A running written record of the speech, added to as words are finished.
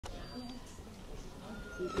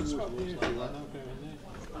It's got beautiful, I'll go in there.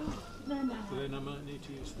 No. So then I might need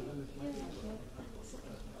to use the... I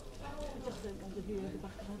just don't want the view of the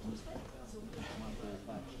back of it.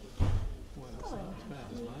 Well, that's not as bad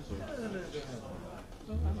as mine.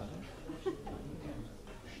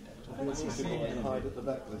 What's he saying? Hide at the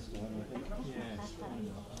back this time, I think. Yes.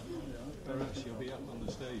 Perhaps you'll be up on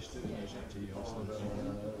the stage doing those at tea or something.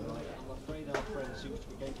 I'm afraid our friend seems to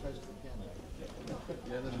be going close to the piano.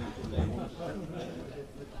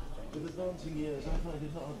 With advancing years, I find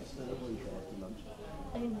it hard to stay awake after lunch.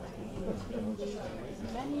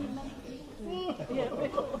 Many people. Yeah,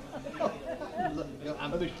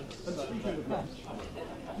 And speaking of lunch, do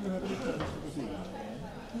you have any plans for this evening?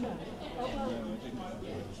 no. Oh, well,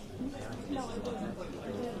 no, I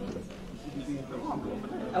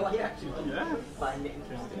Oh, I actually find it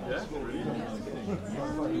interesting. Yeah,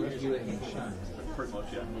 really You were in shows. pretty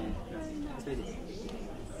much, yeah. I suppose if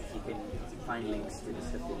you can find links to the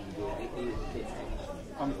stuff that you do,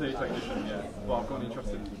 I'm a theatre technician, yeah. Well, I've got an interest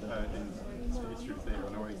in history of theatre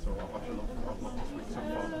anyway, so I've watched a lot this week so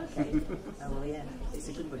far. Oh, well, yeah. It's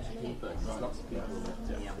a good bunch of people. There's lots of people. I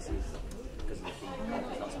mean, obviously, because of the theme,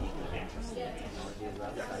 there's lots of people who are interested in technology as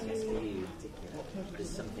well. So I guess for you in particular, there's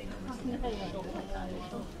something on this thing.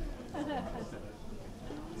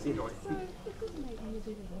 See you, Roy.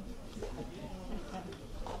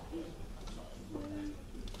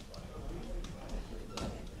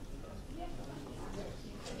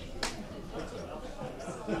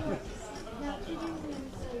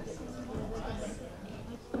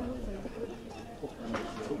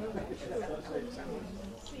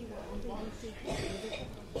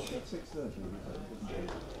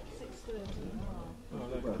 Oh,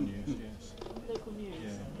 local news, yes. Local news,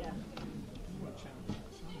 yeah. What channel?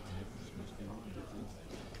 Must be right, isn't it?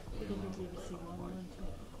 It'll be BBC One, won't it?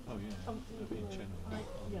 Oh, yeah. It'll be in channel.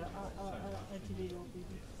 ITV or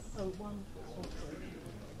BBC. Oh, one or three.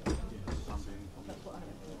 That's what I have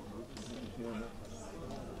to.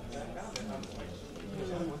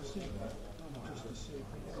 Just to see.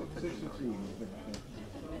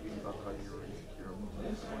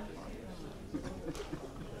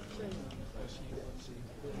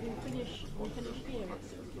 We finish here at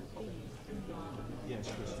 6:15. Yes,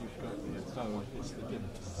 because you've got the... Oh, it's the dinner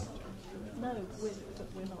tonight. No, but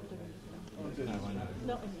we're not doing it. No, I know.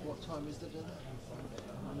 Not in What time is the dinner?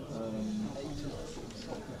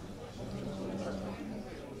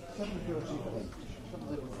 7:38.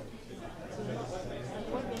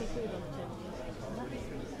 won't be any food on the table.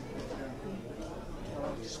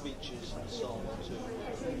 Speeches and so on too.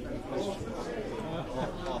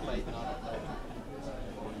 Half 8, 9 o'clock.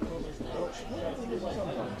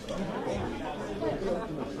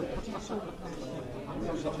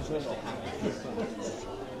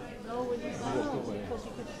 No, when you say because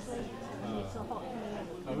you could say it's a hot meal.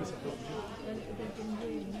 Oh, is it? And they've been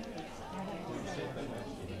doing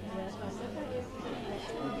yes, I said that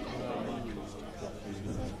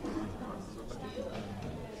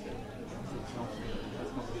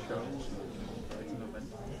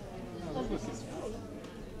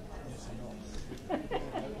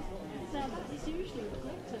now that's usually the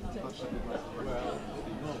great temptation. Well,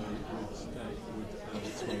 normally it would stay,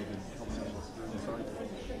 it's made in slightly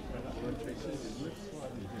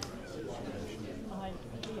different situation.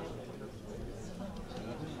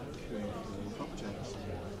 Doing cocktails.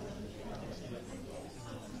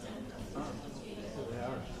 They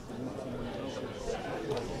are.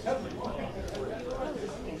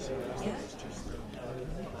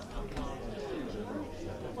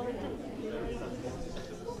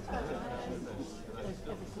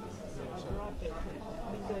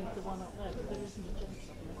 Going to the one up there, but there isn't a gentleman.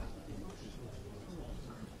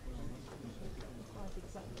 Quite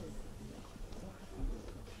exactly.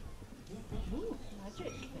 Ooh,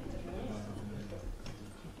 magic.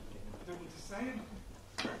 Don't need to say it.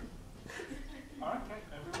 Alright, okay,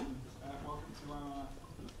 everyone. Welcome to our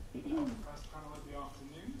first panel of the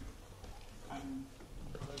afternoon. And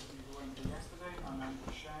for those of you who weren't here yesterday, I'm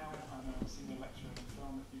Andrew Shao. I'm a senior lecturer in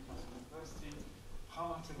film at Newcastle University,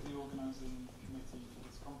 part of the organising committee for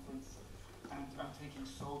this conference, and I'm taking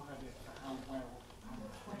sole credit for how well I'm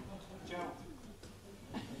gelled.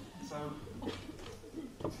 So,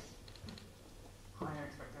 high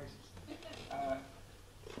expectations. I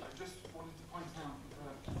just wanted to point out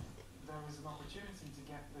that there is an opportunity to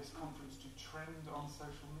get this conference to trend on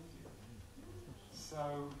social media.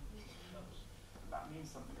 So, that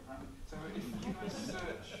means something apparently. So if you guys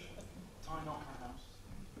search Tyne Opera House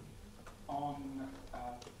on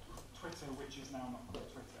Twitter, which is now not called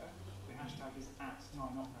Twitter, the hashtag is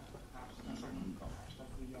 @Tyne Opera House. No, sorry, not hashtag,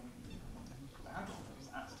 the handle is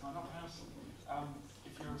 @Tyne Opera House.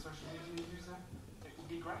 If social media user, it would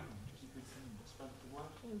be great if you could spread the word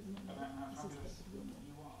about how fabulous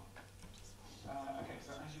you are. Okay,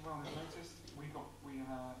 so as you well have noticed, we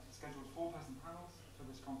scheduled 4-person panels for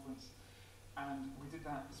this conference, and we did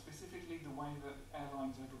that specifically the way that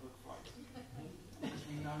airlines overbook flights, because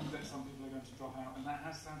we know that some people are going to drop out, and that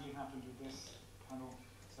has sadly happened with this panel.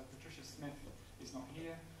 So Patricia Smith is not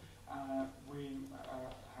here. We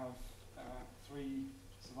have 3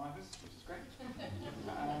 survivors, which is great.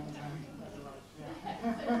 And,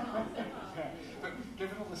 but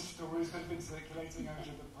given all the stories that have been circulating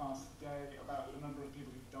over the past day about the number of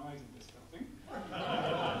people who've died in this building.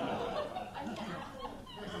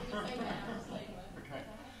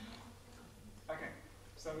 Okay,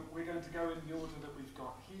 so we're going to go in the order that we've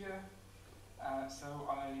got here. So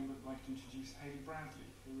I would like to introduce Hayley Bradley,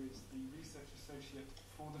 who is the Research Associate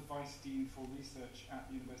for the Vice Dean for Research at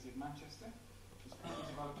the University of Manchester. She's currently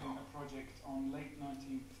developing a project on late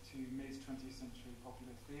 19th to mid-20th century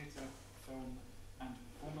popular theatre, film and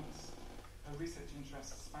performance. Her research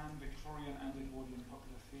interests span Victorian and Edwardian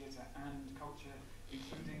popular theatre and culture,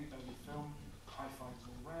 including early film, high fives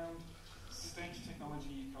all round, stage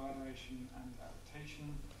technology, collaboration and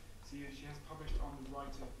adaptation. She has published on the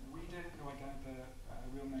writer Reader, who I gather her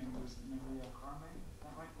real name was Maria Crame, is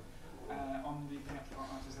that right? On the theatrical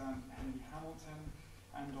artisan Henry Hamilton,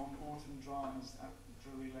 and on autumn dramas at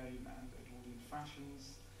Drury Lane and Edwardian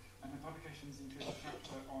fashions. And her publications include a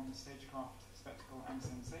chapter on Stagecraft, Spectacle and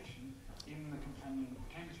Sensation in the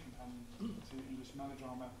Cambridge Companion to English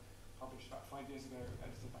Melodrama, published about 5 years ago,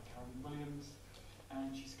 edited by Carolyn Williams.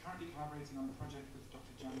 And she's currently collaborating on a project with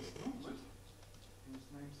Dr. Janice Norwood, whose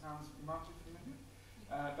name sounds remarkably familiar,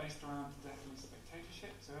 based around deathly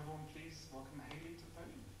spectatorship. So everyone please welcome Hayley to the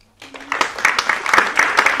podium.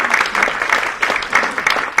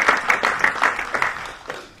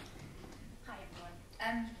 Hi everyone.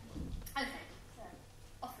 Okay, so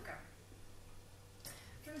off we go.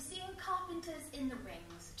 From seeing carpenters in the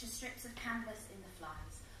wings to strips of canvas in the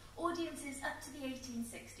flies, audiences up to the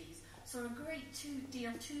 1860s saw a great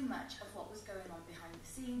deal too much of what was going on behind the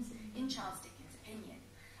scenes, in Charles Dickens' opinion,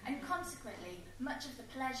 and consequently, much of the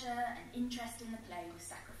pleasure and interest in the play was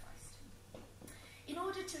sacrificed. In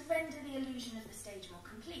order to render the illusion of the stage more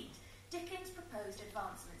complete, Dickens proposed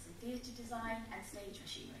advancements in theatre design and stage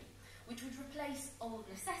machinery, which would replace old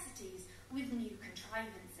necessities with new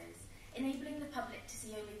contrivances, enabling the public to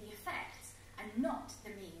see only the effects and not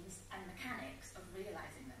the means and mechanics of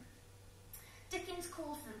realising them. Dickens'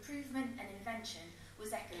 call for improvement and invention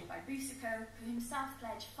was echoed by Boucicault, who himself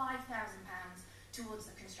pledged £5,000 towards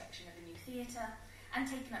the construction of a new theatre, and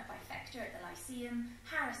taken up by Fector at the Lyceum,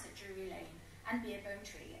 Harris at Drury Lane, and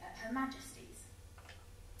Beerbohm-Tree at Her Majesty's.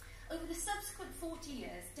 Over the subsequent 40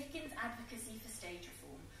 years, Dickens' advocacy for stage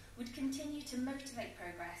reform would continue to motivate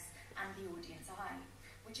progress and the audience eye,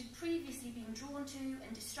 which had previously been drawn to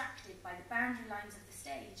and distracted by the boundary lines of the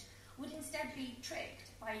stage, would instead be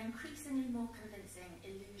tricked by increasingly more convincing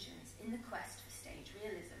illusions in the quest for stage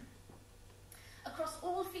realism. Across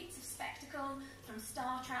all feats of spectacle, from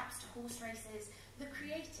star traps to horse races, the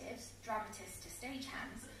creatives, dramatists to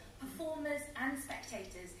stagehands, performers and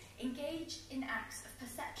spectators engaged in acts of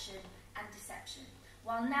perception and deception,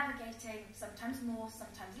 while navigating, sometimes more,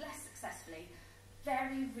 sometimes less successfully,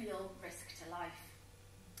 very real risk to life.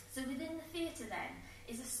 So within the theatre then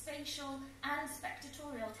is a spatial and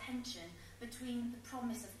spectatorial tension between the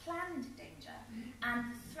promise of planned danger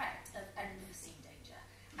and the threat of unforeseen danger.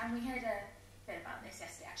 And we heard a bit about this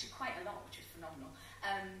yesterday, actually quite a lot, which was phenomenal,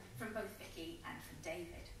 from both Vicky and from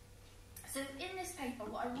David. So in this paper,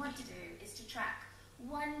 what I want to do is to track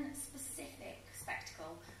one specific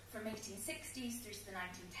spectacle from 1860s through to the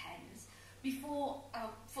 1910s, before,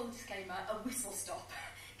 full disclaimer, a whistle-stop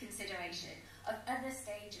consideration of other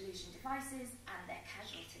stage illusion devices and their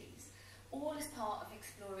casualties, all as part of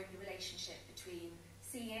exploring the relationship between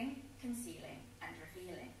seeing, concealing, and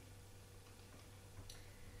revealing.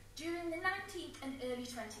 During the 19th and early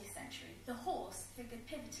 20th century, the horse figured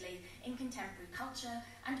pivotally in contemporary culture,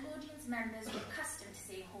 and audience members were accustomed to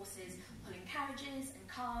seeing horses pulling carriages and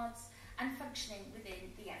carts and functioning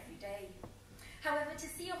within the everyday. However, to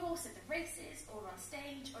see a horse at the races or on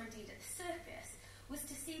stage or indeed at the circus was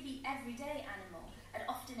to see the everyday animal at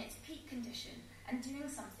often its peak condition and doing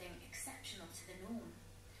something exceptional to the norm.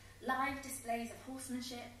 Live displays of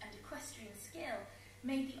horsemanship and equestrian skill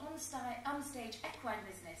made the onstage equine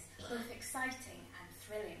business both exciting and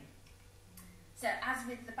thrilling. So, as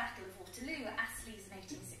with the Battle of Waterloo at Astley's in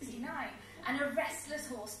 1869, and a restless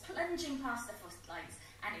horse plunging past the footlights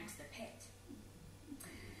and into the pit.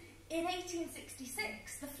 In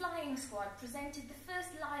 1866, the Flying Squad presented the first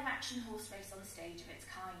live-action action horse race on stage of its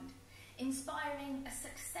kind, inspiring a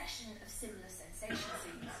succession of similar sensation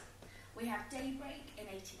scenes. We have Daybreak in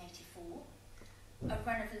 1884, A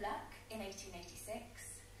Run of Luck in 1886,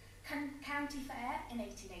 County Fair in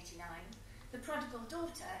 1889, The Prodigal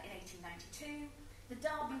Daughter in 1892, The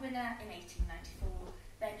Derby Winner in 1894,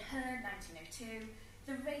 Ben-Hur 1902,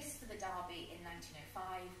 The Race for the Derby in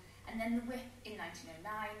 1905, and then The Whip in 1909,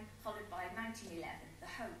 followed by 1911,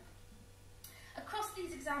 The Hope. Across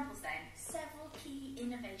these examples then, several key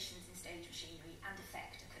innovations in stage machinery and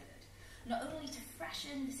effect occurred, not only to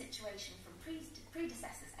freshen the situation from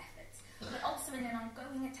predecessors' efforts, but also in an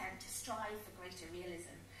ongoing attempt to strive for greater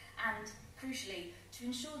realism, and, crucially, to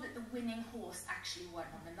ensure that the winning horse actually won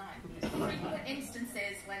on the night. There's frequent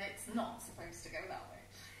instances when it's not supposed to go that way.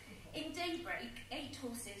 In Daybreak, 8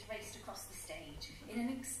 horses raced across the stage in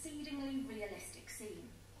an exceedingly realistic scene,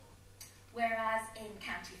 whereas in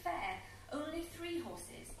County Fair, only 3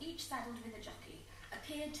 horses, each saddled with a jockey,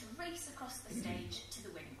 appeared to race across the stage to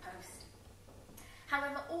the winning post.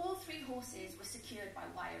 However, all 3 horses were secured by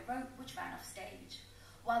wire rope which ran off stage.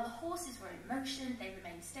 While the horses were in motion, they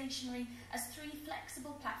remained stationary as 3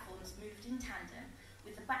 flexible platforms moved in tandem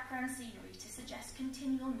with the background scenery to suggest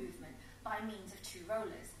continual movement by means of 2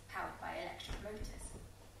 rollers powered by electric motors.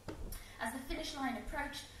 As the finish line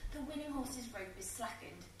approached, the winning horse's rope is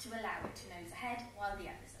slackened to allow it to nose ahead while the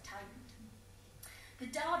others are tightened. The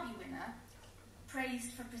Derby Winner,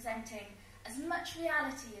 praised for presenting as much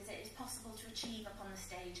reality as it is possible to achieve upon the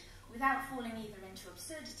stage without falling either into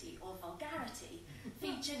absurdity or vulgarity,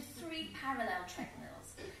 featured 3 parallel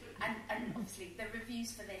treadmills. And obviously the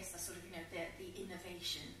reviews for this are sort of, the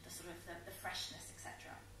innovation, the freshness, etc.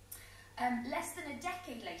 Less than a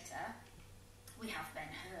decade later, we have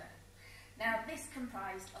Ben-Hur. Now, this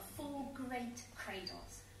comprised of 4 great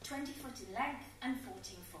cradles, 20 foot in length and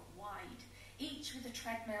 14 foot wide, each with a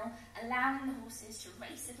treadmill, allowing the horses to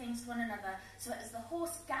race against one another so that as the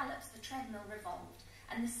horse gallops, the treadmill revolved,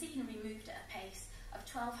 and the scenery moved at a pace of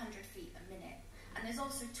 1,200 feet a minute. And there's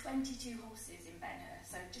also 22 horses in Ben-Hur,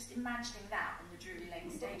 so just imagining that on the Drury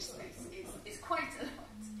Lane stage space is quite a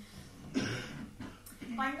lot.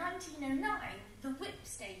 By 1909, the whip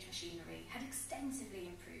stage machinery had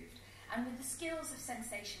extensively improved, and with the skills of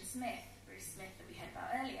Sensation Smith, Bruce Smith that we heard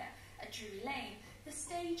about earlier, at Drury Lane, the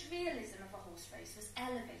stage realism of a horse race was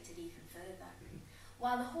elevated even further.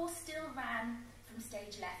 While the horse still ran from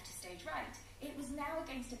stage left to stage right, it was now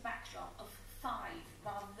against a backdrop of 5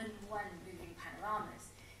 rather than 1 moving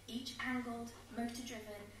panoramas, each angled,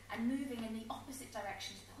 motor-driven, and moving in the opposite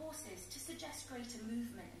direction to the horses to suggest greater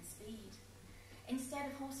movement and speed.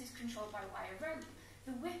 Instead of horses controlled by wire rope,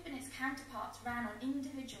 the whip and its counterparts ran on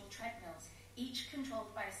individual treadmills, each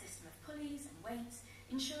controlled by a system of pulleys and weights,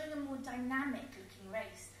 ensuring a more dynamic-looking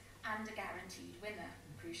race and a guaranteed winner,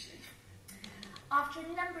 crucially. After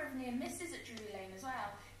a number of near misses at Drury Lane as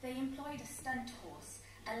well, they employed a stunt horse,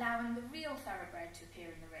 allowing the real thoroughbred to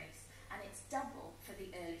appear in the race, and it's double for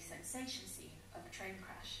the early sensation scene of a train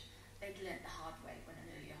crash. They'd learnt the hard way when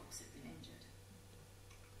an earlier horse had been injured.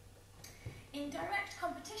 In direct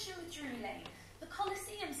competition with Drury Lane, the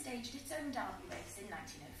Coliseum staged its own Derby race in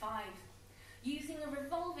 1905. Using a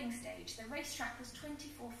revolving stage, the racetrack was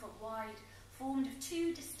 24 foot wide, formed of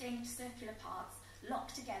 2 distinct circular parts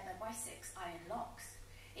locked together by 6 iron locks.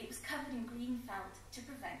 It was covered in green felt to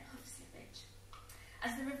prevent hoof slippage.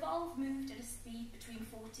 As the revolve moved at a speed between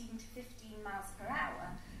 14 to 15 miles per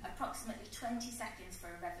hour, approximately 20 seconds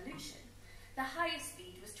for a revolution, the highest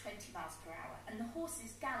speed was 20 miles per hour, and the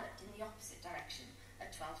horses galloped in the opposite direction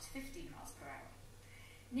at 12 to 15 miles per hour.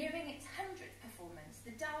 Nearing its 100th performance,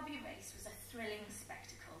 the Derby race was a thrilling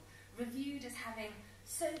spectacle, reviewed as having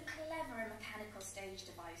so clever a mechanical stage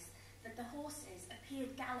device that the horses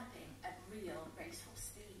appeared galloping at real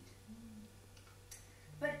racehorse speed.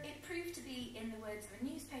 But it proved to be, in the words of a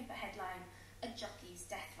newspaper headline, a jockey's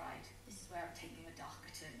death ride. This is where I'm taking a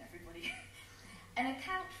darker turn, everybody. An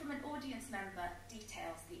account from an audience member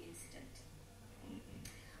details the incident.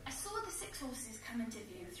 I saw the 6 horses come into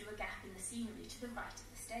view through a gap in the scenery to the right of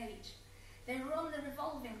the stage. They were on the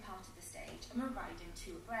revolving part of the stage and were riding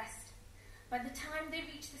 2 abreast. By the time they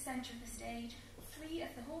reached the centre of the stage, 3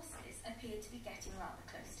 of the horses appeared to be getting rather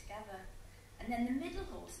close together, and then the middle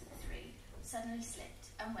horse of the 3 suddenly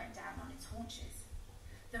slipped and went down on its haunches.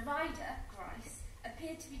 The rider, Grice,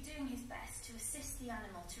 appeared to be doing his best to assist the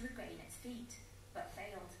animal to regain its feet, but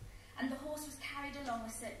failed, and the horse was carried along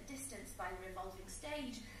a certain distance by the revolving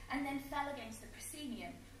stage and then fell against the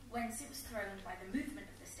proscenium, whence it was thrown by the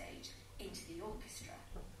movement of the stage into the orchestra.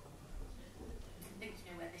 I think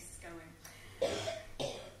you know where this is going.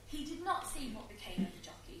 He did not see what became of the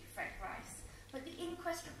jockey, Fred Grice, but the inquest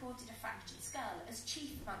inquest reported a fractured skull as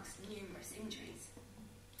chief amongst numerous injuries.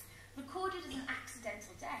 Recorded as an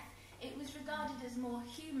accidental death, it was regarded as more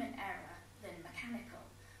human error than mechanical,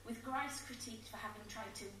 with Grice critiqued for having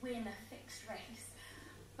tried to win a fixed race.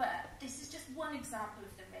 But this is just one example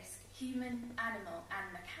of the risk, human, animal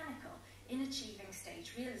and mechanical, in achieving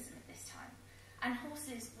stage realism at this time. And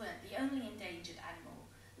horses weren't the only endangered animal.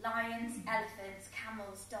 Lions, elephants,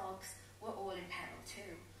 camels, dogs were all in peril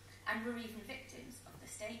too, and were even victims of the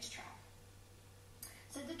stage trap.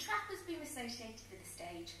 So the trap has been associated with the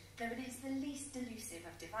stage, though it is the least delusive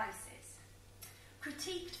of devices.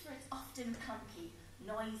 Critiqued for its often clunky,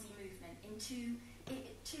 noisy movement,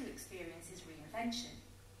 it too experiences reinvention.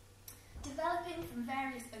 Developing from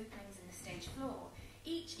various openings in the stage floor,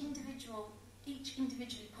 each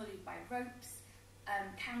individually pulleyed by ropes,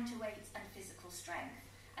 counterweights and physical strength,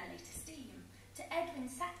 and later steam, to Edwin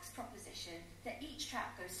Sachs' proposition that each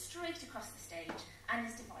trap goes straight across the stage and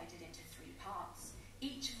is divided into 3 parts,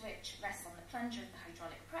 each of which rests on the plunger of the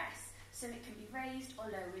hydraulic press, so it can be raised or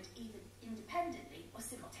lowered either independently or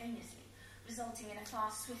simultaneously, resulting in a far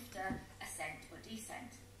swifter ascent or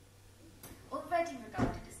descent. Already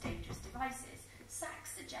regarded as dangerous devices,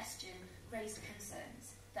 Sachs' suggestion raised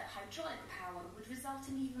concerns that hydraulic power would result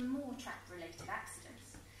in even more trap-related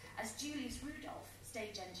accidents, as Julius Rudolph,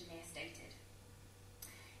 stage engineer, stated.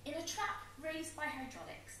 In a trap raised by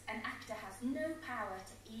hydraulics, an actor has no power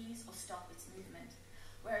to ease or stop its movement,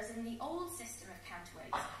 whereas in the old system of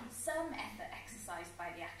counterweights, some effort exercised by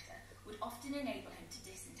the actor would often enable him to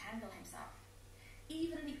disentangle himself.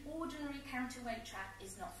 Even the ordinary counterweight trap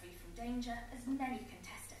is not free from danger, as many can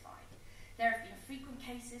testify. There have been frequent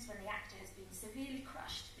cases when the actor has been severely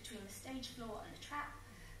crushed between the stage floor and the trap,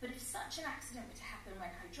 but if such an accident were to happen when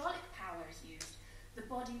hydraulic power is used, the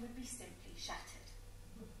body would be simply shattered.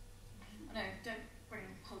 Oh, no, don't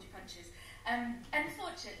hold your punches.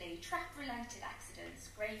 Unfortunately, trap-related accidents,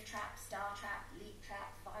 grave trap, star trap, leap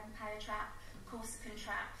trap, vampire trap, Corsican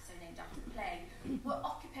trap, so named after the play, were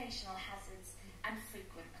occupational hazards and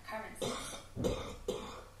frequent occurrences.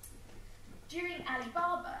 During Ali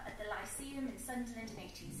Baba at the Lyceum in Sunderland in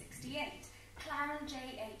 1868, clown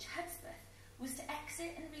J.H. Hudspeth was to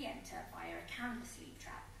exit and re-enter via a canvas leap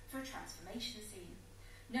trap for a transformation scene.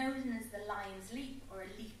 Known as the Lion's Leap or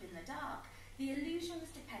a leap in the dark, the illusion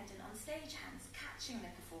was dependent on stagehands catching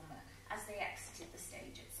the performer as they exited the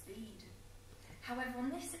stage at speed. However,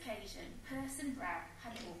 on this occasion, Person Brown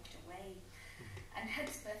had walked away, and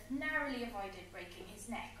Hudspeth narrowly avoided breaking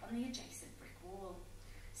his neck on the adjacent brick wall.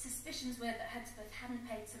 Suspicions were that Hudspeth hadn't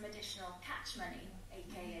paid some additional catch money,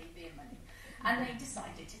 aka beer money, and they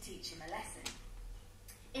decided to teach him a lesson.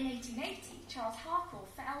 In 1880, Charles Harcourt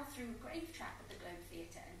fell through a grave trap at the Globe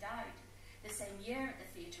Theatre and died. The same year, at the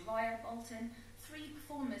Theatre Royal, Bolton, 3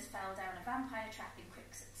 performers fell down a vampire trap in quick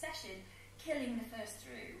succession, killing the first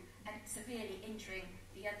through and severely injuring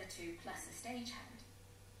the other 2 plus a stagehand.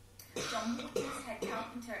 John Waters, head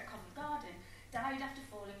carpenter at Covent Garden, died after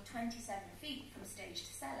falling 27 feet from stage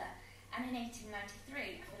to cellar, and in 1893,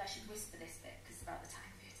 I feel I should whisper this bit because it's about the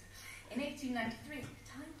Tyne Theatre. In 1893, the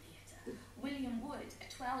Tyne Theatre, William Wood, a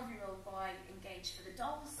 12-year-old boy engaged for the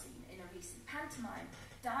Dolls scene in a recent pantomime,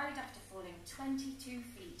 died after falling 22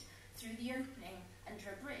 feet through the opening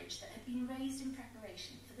under a bridge that had been raised in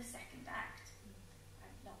preparation for the second act.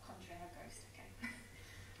 I'm not conjuring a ghost, okay?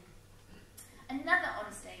 Another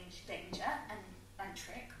onstage danger and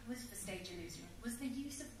trick was for stage illusion was the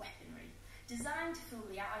use of weaponry, designed to fool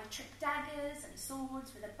the eye. Trick daggers and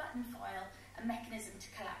swords with a button foil, a mechanism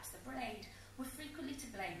to collapse the blade, were frequently to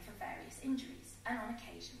blame for various injuries and on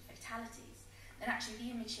occasion fatalities. And actually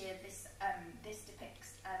the image here, this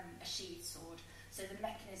depicts a sheathed sword, so the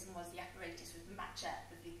mechanism was the apparatus would match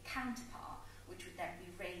up with the counterpart, which would then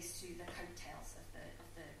be raised to the coattails of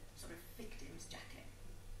the sort of victim's jacket.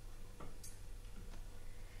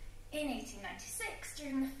 In 1896,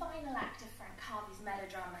 during the final act of Frank Harvey's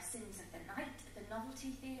melodrama Sins of the Night at the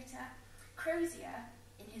Novelty Theatre, Crozier,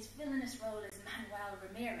 in his villainous role as Manuel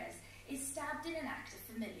Ramirez, is stabbed in an act of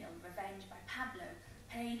familial revenge by Pablo,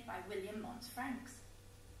 played by William Mons Franks.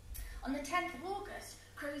 On the 10th of August,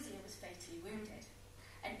 Crozier was fatally wounded.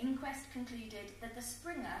 An inquest concluded that the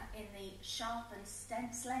springer in the sharp and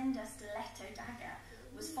slender stiletto dagger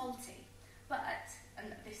was faulty, but,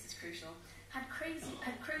 and this is crucial, had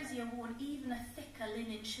Crozier worn even a thicker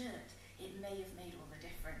linen shirt, it may have made all the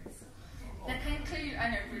difference.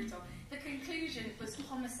 The conclusion was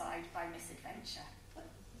homicide by misadventure.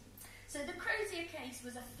 So the Crozier case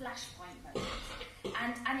was a flashpoint moment,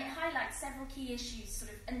 and it highlights several key issues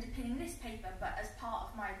sort of underpinning this paper, but as part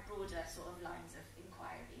of my broader sort of lines of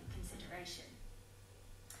inquiry and consideration.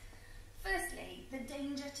 Firstly, the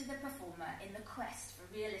danger to the performer in the quest for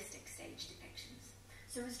realistic stage depictions.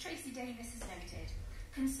 So as Tracy Davis has noted,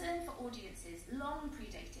 concern for audiences long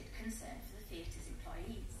predated concern for the theatre's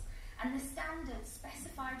employees, and the standards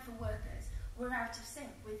specified for workers were out of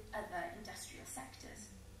sync with other industrial sectors.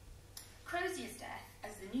 Crozier's death,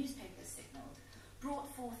 as the newspapers signalled,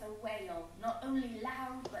 brought forth a wail, not only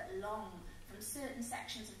loud but long, from certain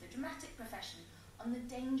sections of the dramatic profession on the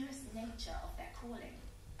dangerous nature of their calling.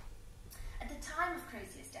 At the time of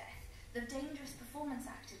Crozier's death, the Dangerous Performance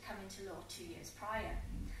Act had come into law 2 years prior,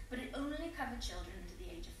 but it only covered children under the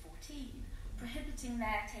age of 14, prohibiting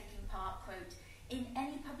their taking part, quote, in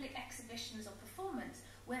any public exhibitions or performance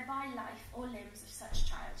whereby life or limbs of such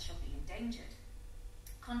child shall be endangered.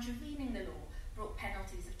 Contravening the law brought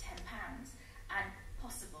penalties of £10 and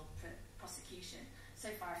possible prosecution. So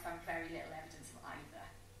far I found very little evidence of either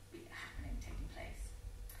taking place.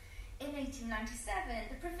 In 1897,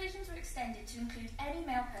 the provisions were extended to include any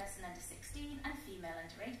male person under 16 and female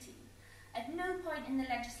under 18. At no point in the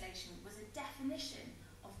legislation was a definition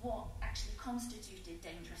of what actually constituted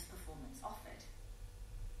dangerous performance offered.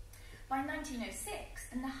 By 1906,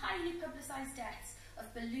 and the highly publicised deaths of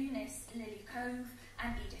balloonists Lily Cove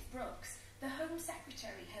and Edith Brooks, the Home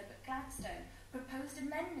Secretary Herbert Gladstone proposed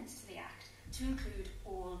amendments to the Act to include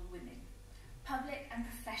all women. Public and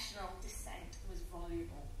professional dissent was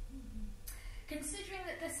voluble. Considering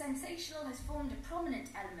that the sensational has formed a prominent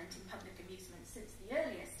element in public amusement since the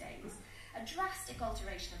earliest days, a drastic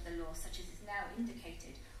alteration of the law, such as is now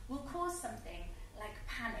indicated, will cause something like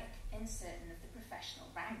panic in certain of the professional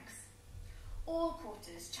ranks. All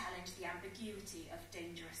quarters challenged the ambiguity of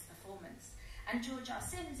dangerous performance, and George R.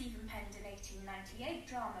 Sims even penned an 1898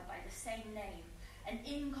 drama by the same name, an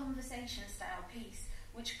in-conversation style piece,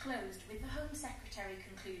 which closed with the Home Secretary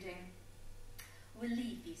concluding, "We'll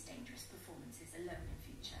leave these dangerous performances alone in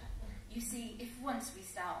future. You see, if once we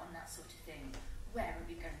start on that sort of thing, where are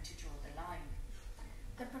we going to draw the line?"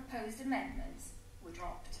 The proposed amendments were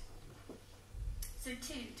dropped. So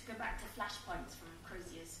too, to go back to flashpoints from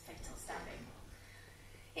Crozier's fatal stabbing,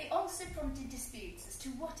 it also prompted disputes as to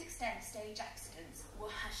what extent stage accidents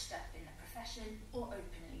were hushed up in the profession or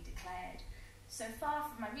openly declared. So far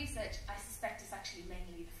from my research, I suspect it's actually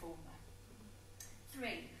mainly the former.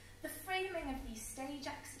 3. The framing of these stage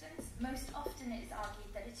accidents, most often it is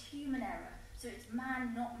argued that it's human error, so it's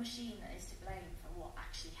man, not machine, that is to blame for what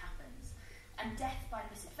actually happens. And death by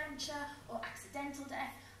misadventure or accidental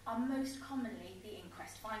death are most commonly the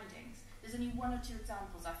inquest findings. There's only 1 or 2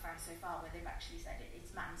 examples I've found so far where they've actually said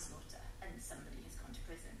it's manslaughter and somebody has gone to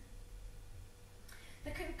prison.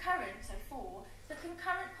 The concurrent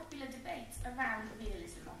popular debates around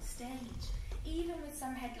realism on stage, even with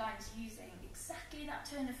some headlines using exactly that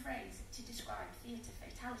turn of phrase to describe theatre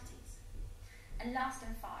fatalities. And last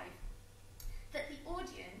and 5, that the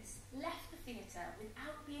audience left the theatre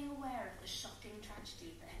without being aware of the shocking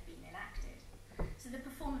tragedy that had been enacted. So the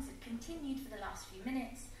performance had continued for the last few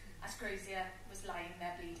minutes, as Crozier was lying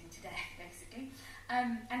there bleeding to death, basically,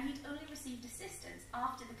 and he'd only received assistance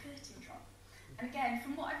after the curtain drop. And again,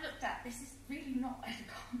 from what I've looked at, this is really not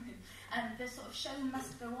uncommon. The sort of show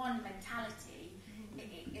must go on mentality,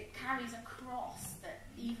 it carries across that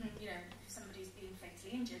even, if somebody's being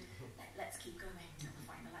fatally injured, let's keep going till the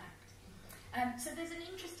final act. So there's an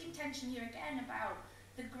interesting tension here again about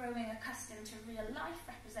the growing accustomed to real-life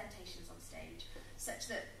representations on stage, such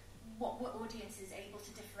that what audience is able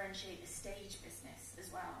to differentiate the stage business as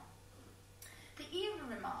well. The Era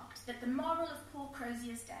remarked that the moral of Paul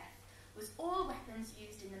Crozier's death was all weapons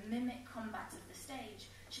used in the mimic combats of the stage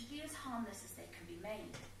should be as harmless as they can be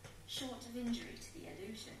made, short of injury to the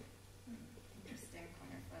illusion. Interesting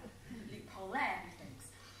kind of loophole there, he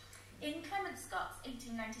thinks. In Clement Scott's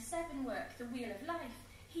 1897 work, The Wheel of Life,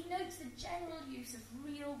 he notes the general use of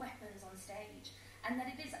real weapons on stage, and that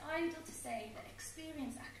it is idle to say that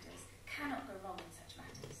experienced actors cannot go wrong in such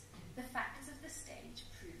matters. The facts of the stage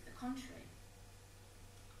prove the contrary.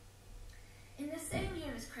 In the same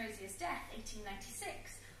year as Crozier's death,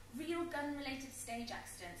 1896, real gun-related stage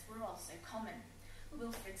accidents were also common.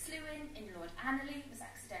 Wilfrid Slewin in Lord Annerley was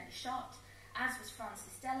accidentally shot, as was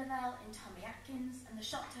Frances Delaval in Tommy Atkins, and the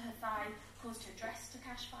shot to her thigh caused her dress to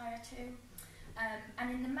catch fire too.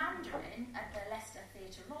 And in The Mandarin at the Leicester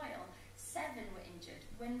Theatre Royal, 7 were injured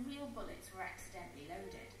when real bullets were accidentally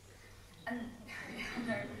loaded. And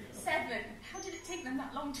 7, how did it take them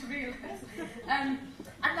that long to realise? And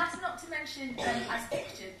that's not to mention, as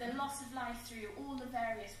pictured, the loss of life through all the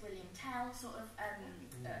various William Tell sort of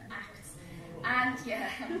acts. And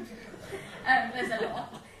there's a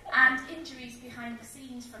lot. And injuries behind the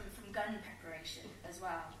scenes from gun preparation as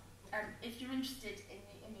well. If you're interested in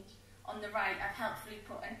the image On the right, I've helpfully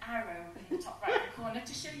put an arrow in the top right-hand corner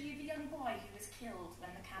to show you the young boy who was killed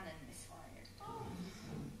when the cannon misfired.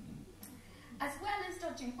 As well as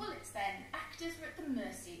dodging bullets then, actors were at the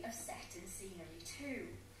mercy of set and scenery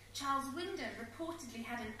too. Charles Wyndham reportedly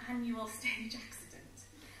had an annual stage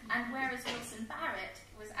accident, and whereas Wilson Barrett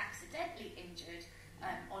was accidentally injured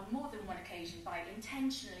on more than one occasion by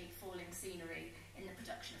intentionally falling scenery in the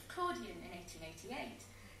production of Claudian in 1888,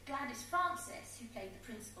 Gladys Francis, who played the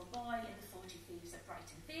principal boy in The 40 Thieves at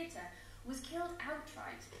Brighton Theatre, was killed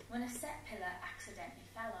outright when a set pillar accidentally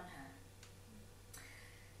fell on her.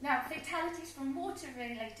 Now, fatalities from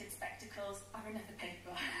water-related spectacles are another paper,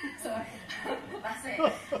 so that's it.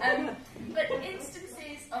 But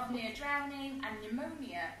instances of near drowning and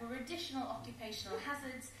pneumonia were additional occupational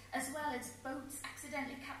hazards, as well as boats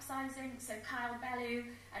accidentally capsizing. So Kyle Bellew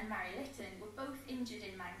and Mary Lytton were both injured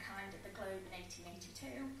in Mankind at the Globe in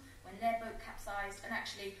 1882 when their boat capsized, and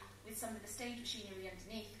actually with some of the stage machinery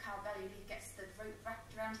underneath, Kyle Bellew gets the rope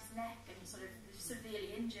wrapped around his neck and sort of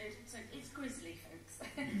severely injured. So it's grisly, folks.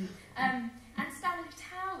 And Stanley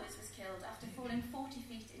Towers was killed after falling 40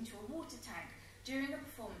 feet into a water tank during a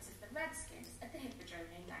performance of the Redskins at the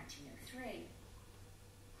Hippodrome in 1903.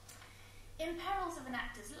 In Perils of an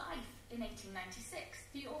Actor's Life in 1896,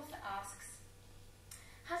 the author asks,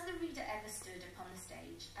 has the reader ever stood upon the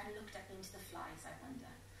stage and looked up into the flies, I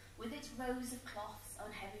wonder, with its rows of cloths on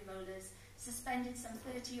heavy rollers, suspended some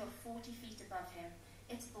 30 or 40 feet above him,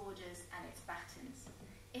 its borders and its battens?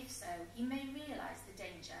 If so, he may realise the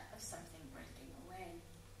danger of something breaking away.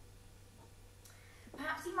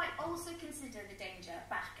 Perhaps he might also consider the danger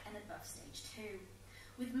back and above stage 2,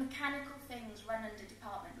 with mechanical things run under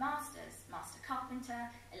department masters, master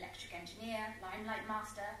carpenter, electric engineer, limelight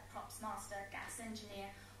master, props master, gas engineer,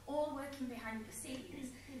 all working behind the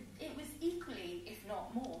scenes. It was equally, if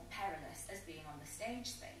not more, perilous as being on the stage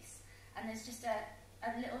space. And there's just a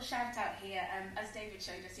little shout out here, as David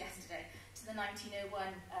showed us yesterday, to the 1901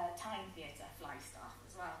 Tyne Theatre fly staff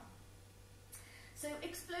as well. So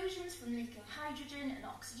explosions from leaking hydrogen and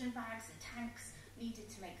oxygen bags and tanks needed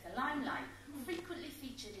to make the limelight frequently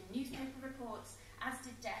featured in newspaper reports, as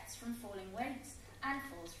did deaths from falling weights and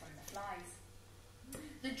falls from the flies.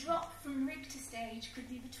 The drop from rig to stage could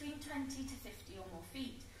be between 20 to 50 or more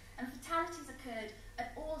feet, and fatalities occurred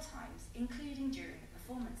at all times, including during the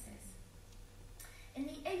performances. In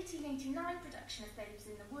the 1889 production of Babes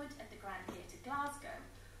in the Wood at the Grand Theatre, Glasgow,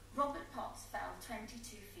 Robert Potts fell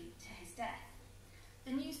 22 feet to his death.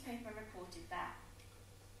 The newspaper reported that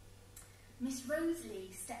Miss Rose Lee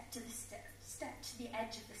stepped to the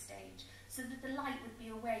edge of the stage so that the light would be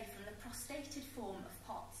away from the prostrated form of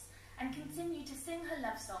Potts, and continued to sing her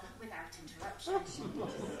love song without interruption.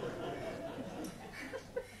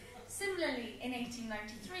 Similarly, in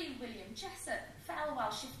 1893, William Jessup fell while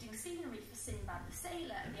shifting scenery for Sinbad the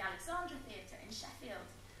Sailor at the Alexandra Theatre in Sheffield.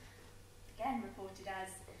 Again reported as,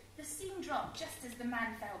 the scene dropped just as the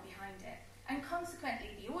man fell behind it, and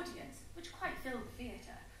consequently the audience, which quite filled the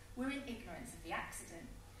theatre, were in ignorance of the accident.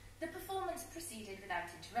 The performance proceeded without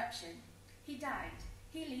interruption. He died.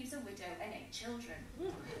 He leaves a widow and 8 children.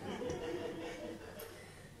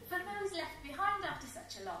 For those left behind after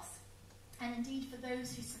such a loss, and indeed for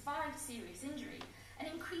those who survived serious injury,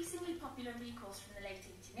 an increasingly popular recourse from the late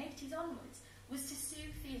 1880s onwards was to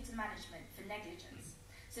sue theatre management for negligence.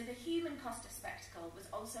 So the human cost of spectacle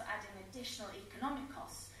was also adding additional economic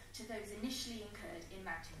costs to those initially incurred in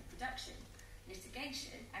mounting the production.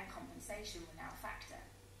 Litigation and compensation were now a factor.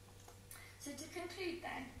 So to conclude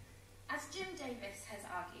then, as Jim Davis has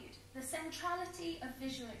argued, the centrality of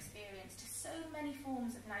visual experience to so many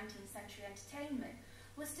forms of 19th century entertainment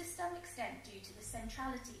was to some extent due to the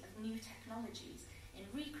centrality of new technologies in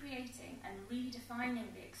recreating and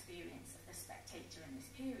redefining the experience of the spectator in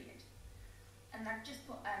this period. And I've just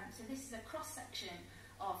put, so this is a cross-section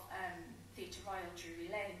of Theatre Royal,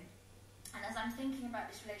 Drury Lane. And as I'm thinking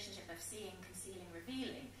about this relationship of seeing, concealing,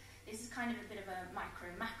 revealing, this is kind of a bit of a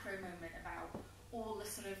micro-macro moment about all the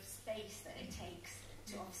sort of space that it takes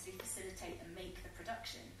to obviously facilitate and make the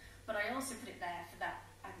production. But I also put it there for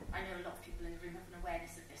that, I know a lot of people in the room have an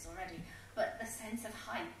awareness of this already, but the sense of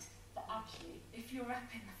height, that actually, if you're up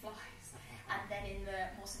in the flies, and then in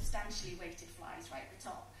the more substantially weighted flies right at the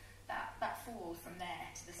top, that fall from there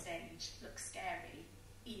to the stage looks scary,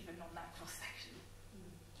 even on that cross-section.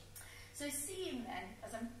 So seeing then,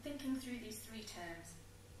 as I'm thinking through these 3 terms,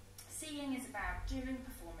 seeing is about, during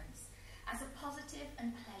performance, as a positive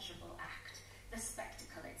and pleasurable act, the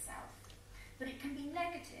spectacle itself. But it can be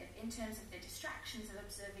negative in terms of the distractions of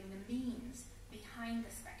observing the means behind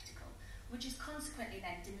the spectacle, which is consequently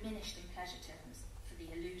then diminished in pleasure terms for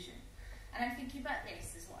the illusion. And I'm thinking about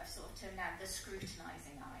this as what I've sort of termed now the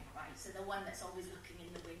scrutinising eye, right? So the one that's always looking in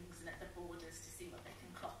the wings and at the borders to see what they can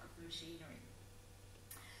clock of the machinery.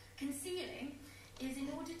 Concealing is in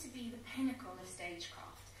order to be the pinnacle of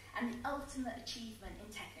stagecraft and the ultimate achievement in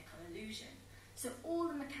technical illusion. So all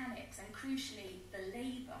the mechanics and crucially the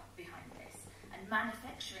labour behind this and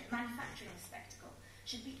manufacturing the spectacle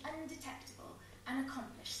should be undetectable and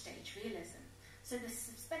accomplish stage realism. So the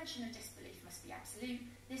suspension of disbelief must be absolute,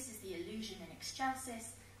 this is the illusion in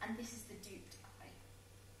excelsis, and this is the duped eye.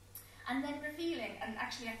 And then revealing, and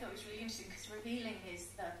actually I thought it was really interesting because revealing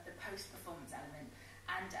is the post-performance element.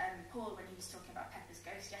 And Paul, when he was talking about Pepper's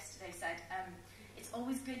Ghost yesterday, said, it's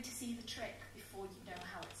always good to see the trick before you know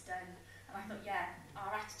how it's done. And I thought, yeah,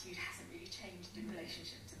 our attitude hasn't really changed in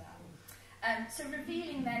relationship to that. So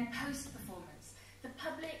revealing then post-performance, the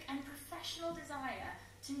public and professional desire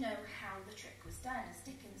to know how the trick was done, as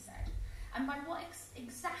Dickens said. And by what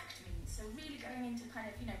exact means, so really going into kind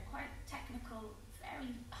of, quite technical,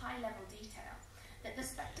 very high-level detail, that the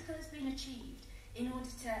spectacle has been achieved in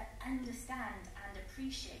order to understand and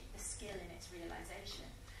appreciate the skill in its realisation.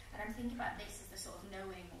 And I'm thinking about this as the sort of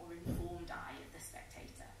knowing or informed eye of the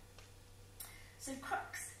spectator. So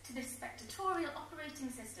crux to this spectatorial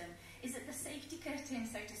operating system is that the safety curtain,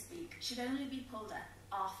 so to speak, should only be pulled up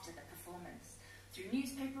after the performance, through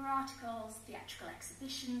newspaper articles, theatrical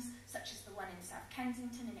exhibitions, such as the one in South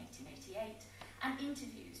Kensington in 1888, and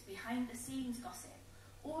interviews, behind-the-scenes gossip,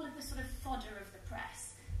 all of the sort of fodder of the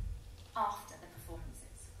press after the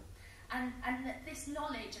performances. And that this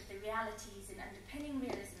knowledge of the realities in underpinning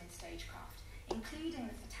realism in stagecraft,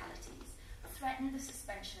 including the fatalities, threaten the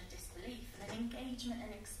suspension of disbelief and an engagement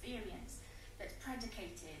and experience that's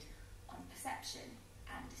predicated on perception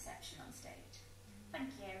and deception on stage.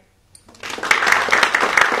 Thank you.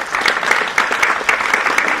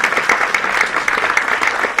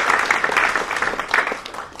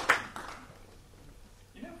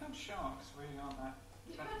 You know how sharks really aren't that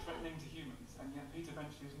threatening to humans, and yet Peter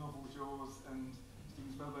Benchley's novel Jaws and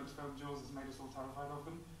Steven Spielberg's film Jaws has made us all terrified of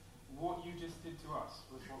them? What you just did to us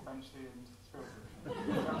was what Benchley and Spielberg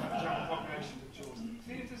found the general population of Jaws.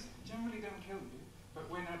 Theatres generally don't kill you, but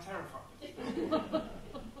we're now terrified.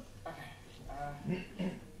 Okay.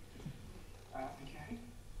 Okay.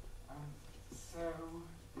 So,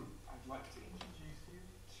 I'd like to introduce you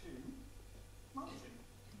to Martin.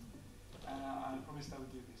 I promised I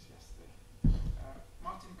would do this yesterday.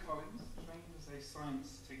 Martin Collins trained as a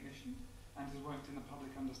science technician and has worked in the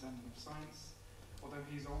public understanding of science, although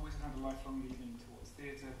he's always had a lifelong leaning towards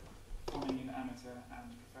theatre, performing in amateur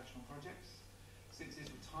and professional projects. Since his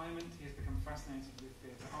retirement, he has become fascinated with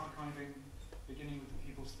theatre archiving, beginning with the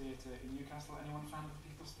People's Theatre in Newcastle. Anyone fan of the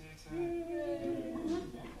People's Theatre? Yeah.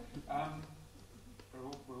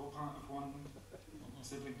 We're all part of one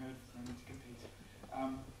siblinghood, no need to compete.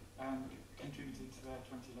 And contributed to their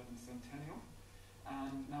 2011 centennial,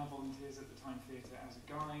 and now volunteers at the Tyne Theatre as a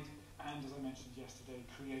guide, and as I mentioned yesterday,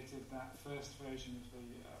 created that first version of the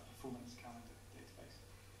performance calendar database.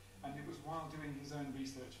 And it was while doing his own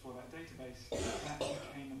research for that database that he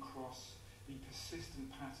came across the persistent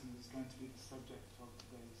pattern that's going to be the subject of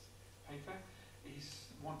today's paper. He's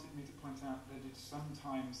wanted me to point out that it's some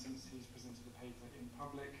time since he's presented a paper in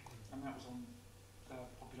public, and that was on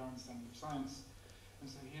popular understanding of science. And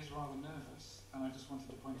so he is rather nervous, and I just wanted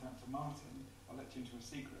to point out to Martin, I'll let you into a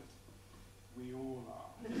secret, we all are.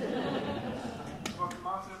 Welcome,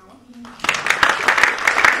 Martin, everyone.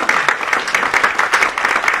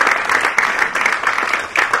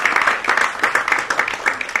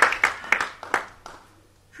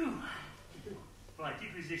 Whew. Well, I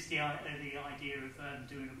did resist the idea of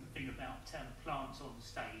doing a thing about plants on the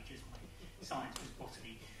stage, as my science was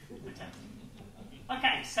botany. But,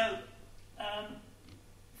 okay, so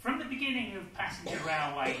from the beginning of passenger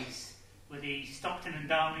railways, with the Stockton and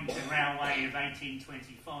Darlington Railway of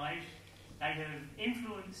 1825, they have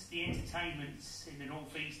influenced the entertainments in the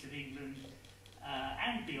northeast of England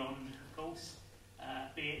and beyond, of course,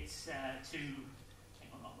 be it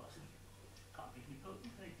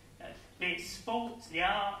be it sports, the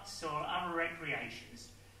arts, or other recreations.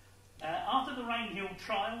 After the Rainhill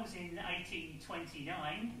trials in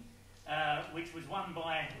 1829, which was won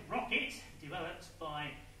by a rocket developed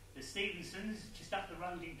by the Stephensons just up the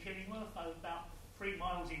road in Killingworth, about 3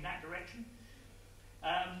 miles in that direction,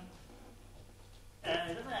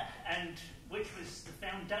 and which was the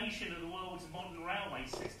foundation of the world's modern railway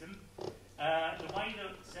system. The way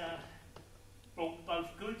that brought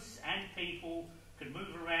both goods and people could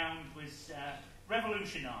move around was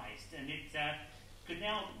revolutionised, and it could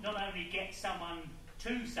now not only get someone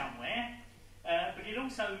to somewhere, but it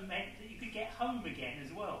also meant that you could get home again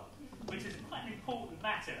as well. which is quite an important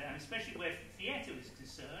matter, and especially where theatre is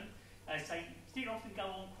concerned. They did often go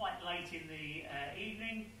on quite late in the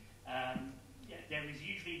evening. There was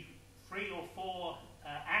usually 3 or 4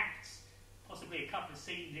 acts, possibly a couple of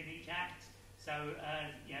scenes in each act. So,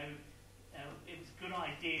 it was a good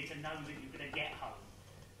idea to know that you're going to get home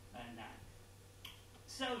and that.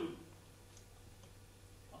 So,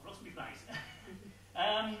 I've lost my place.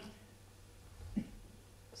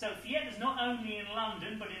 So, theatre's not only in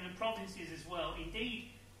London, but in the provinces as well.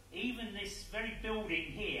 Indeed, even this very building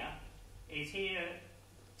here is here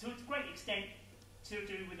to a great extent to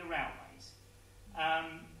do with the railways.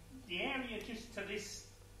 The area just to this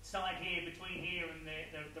side here, between here and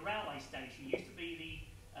the railway station, used to be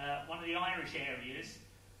one of the Irish areas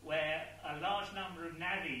where a large number of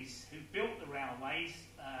navvies who built the railways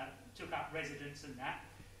took up residence and that.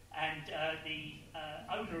 And the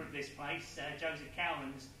owner of this place, Joseph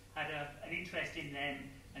Cowans, had an interest in them,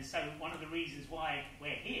 and so one of the reasons why we're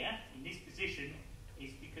here in this position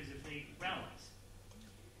is because of the railways.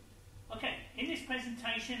 Okay, in this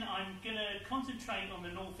presentation I'm going to concentrate on the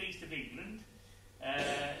northeast of England,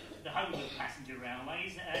 the home of passenger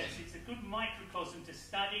railways, as it's a good microcosm to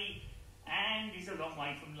study and is a long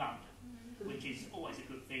way from London, which is always a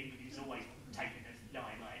good thing because it's always taken a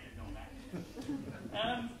limelight and all that.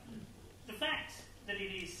 The fact that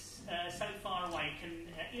it is so far away can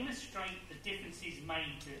illustrate the differences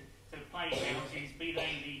made to the playhouses, be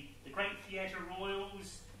they the great theatre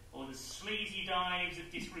royals or the sleazy dives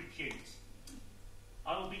of disrepute.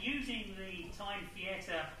 I will be using the Tyne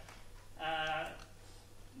Theatre's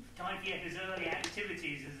early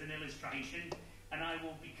activities as an illustration, and I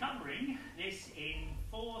will be covering this in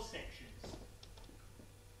 4 sections.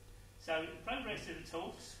 So the progress of the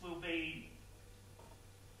talks will be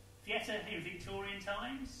theatre in Victorian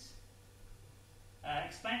times,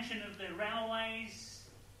 expansion of the railways,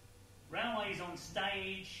 railways on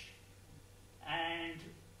stage, and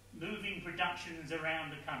moving productions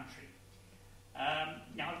around the country.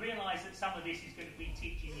 Now I realise that some of this is going to be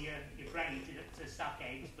teaching your brain to suck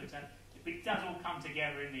eggs, but it does all come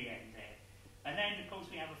together in the end there. And then of course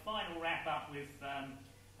we have a final wrap up with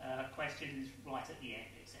questions right at the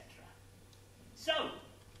end, etc. So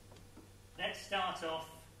let's start off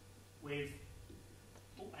with,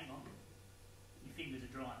 oh hang on, my fingers are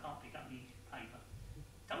dry, I can't pick up my paper.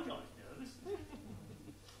 Told you I was nervous.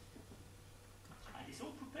 And it's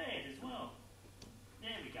all prepared as well.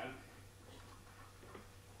 There we go.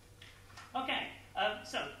 Okay,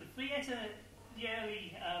 so the theatre, the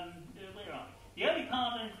early, where are we? The early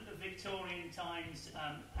part of Victorian times,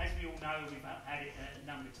 as we all know, we've had it a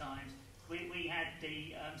number of times, we had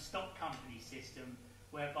the stock company system,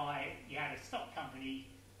 whereby you had a stock company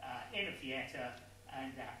in a theatre,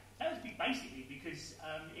 and that was basically because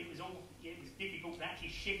it was difficult to actually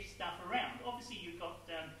shift stuff around. Obviously, you've got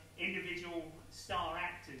individual star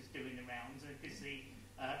actors doing the rounds because the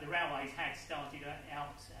railways had started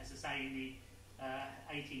out, as I say, in the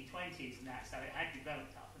 1820s and that, so it had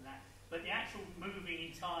developed up and that. But the actual moving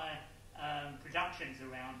entire productions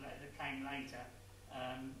around that came later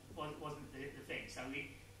wasn't the thing. So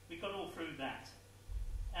we got all through that.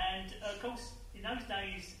 And of course, in those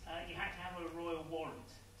days, you had to have a royal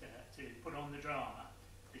warrant to put on the drama.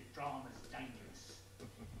 The drama's dangerous. It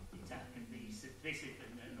can be subversive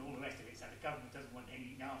and all the rest of it, so the government doesn't want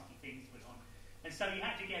any nasty things put on. And so you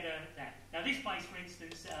had to get that. Now this place, for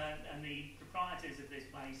instance, and the proprietors of this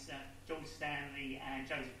place, George Stanley and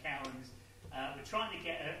Joseph Cowans, were trying to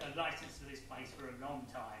get a licence to this place for a long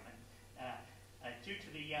time. And due to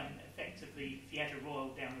the effect of the Theatre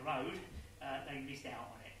Royal down the road, they missed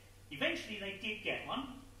out on it. Eventually they did get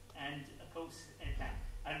one, and of course,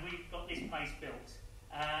 and we got this place built.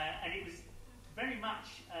 And it was very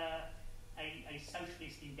much a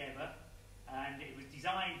socialist endeavour, and it was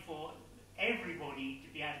designed for everybody to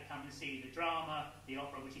be able to come and see the drama, the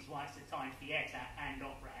opera, which is why it's the Tyne Theatre and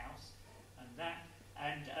Opera House, and that.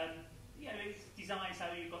 And it's designed so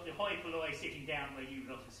you've got the hoi polloi sitting down where you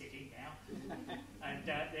lot are sitting now, and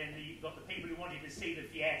then you've got the people who wanted to see the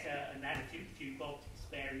theatre and had a few bob to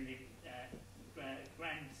spare in the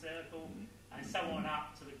grand circle, and so on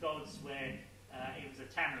up to the gods where it was a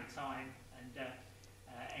tanner time and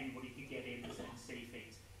anybody could get in and see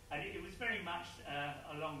things. And it was very much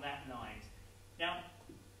along that line. Now,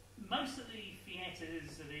 most of the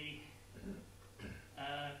theatres of the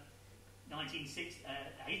 1860s,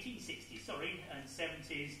 and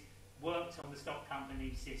 70s worked on the stock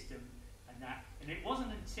company system and that. And it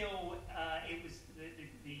wasn't until it was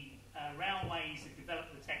the railways had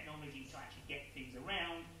developed the technology to actually get things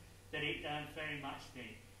around that it very much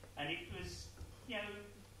did. And it was,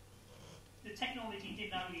 the the technology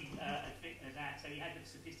didn't only fit that, so you had the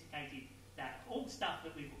sophisticated that, all stuff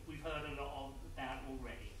that we've heard a lot about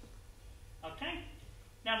already. Okay.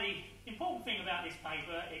 Now the important thing about this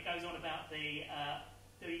paper, it goes on about the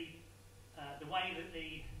way that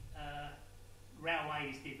the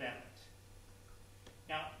railway is developed.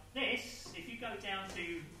 Now this, if you go down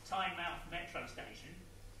to Tyne metro station,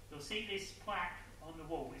 you'll see this plaque on the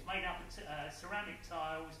wall. It's made up of ceramic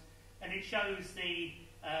tiles, and it shows the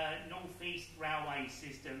North East railway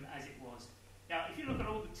system as it was. Now, if you look at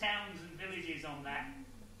all the towns and villages on that,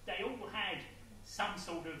 they all had some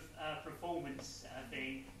sort of performance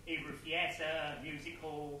thing, either a theatre, a music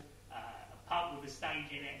hall, a pub with a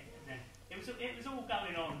stage in it. It was all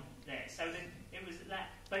going on there. So it was that,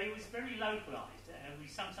 but it was very localised. We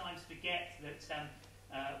sometimes forget that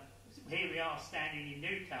here we are standing in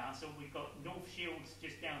Newcastle. We've got North Shields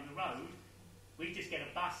just down the road. We just get a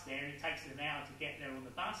bus there, and it takes an hour to get there on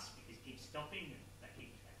the bus because it keeps stopping. And they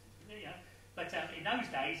keep, you know. But in those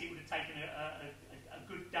days, it would have taken a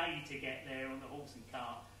good day to get there on the horse and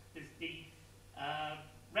cart. The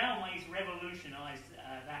railways revolutionised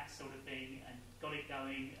that sort of thing and got it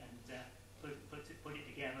going and put it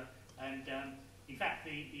together. And in fact,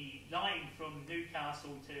 the line from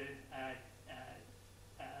Newcastle to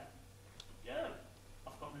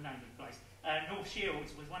I've forgotten the name of the place. North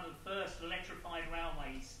Shields was one of the first electrified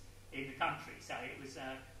railways in the country, so it was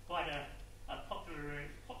quite a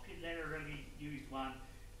popularly used one.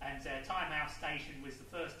 And Tyne Station was the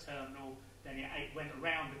first terminal. Then it went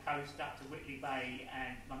around the coast up to Whitley Bay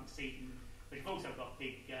and Monkshaven, but you've also got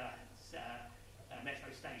big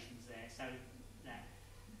metro stations there. So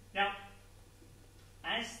now,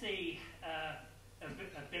 as the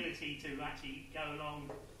ability to actually go along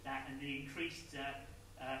that and the increased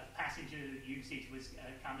passenger usage was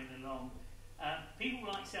coming along, people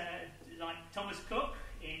like Thomas Cook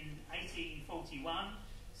in 1841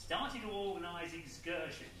 started to organise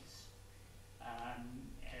excursions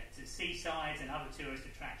to seasides and other tourist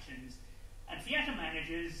attractions, and theatre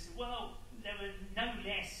managers, well, they were no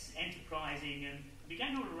less enterprising and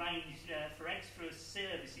began to arrange for extra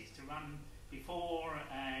services to run before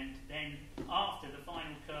and then after the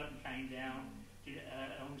final curtain came down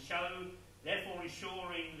on the show, therefore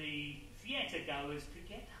ensuring the theatre goers could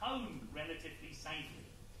get home relatively safely.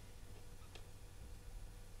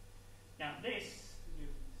 Now this, you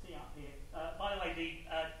see up here, by the way,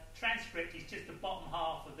 the transcript is just the bottom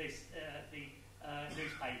half of this, the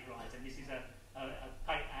newspaper item. This is an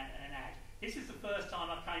ad. This is the first time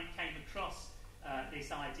I came across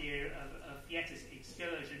this idea of theatre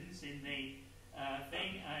excursions in the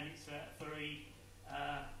thing, and it's for a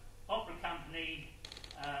opera company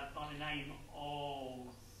by the name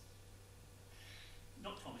of,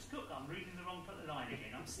 not Thomas Cook, I'm reading the wrong line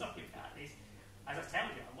again, I'm sorry about this. As I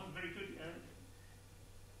told you, I wasn't very good,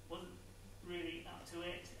 wasn't really up to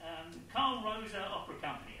it. Carl Rosa Opera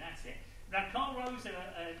Company, that's it. Now, Carl Rosa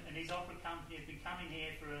and his opera company have been coming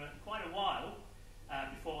here for quite a while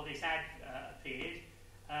before this ad appeared,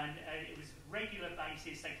 and it was regular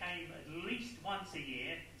basis. They came at least once a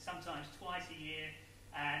year, sometimes twice a year,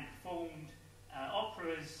 and performed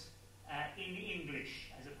operas in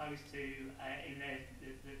English as opposed to in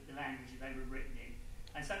the language they were written in.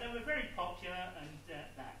 And so they were very popular and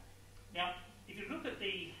that. Now, if you look at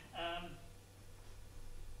the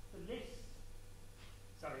list,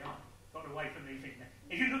 sorry, I got away from the thing there.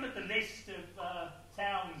 If you look at the list of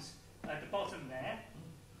towns at the bottom there,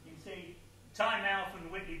 you can see Tynemouth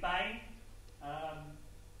and Whitley Bay,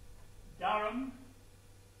 Durham,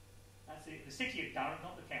 that's it, the city of Durham,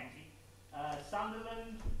 not the county,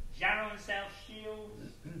 Sunderland, Jarrow and South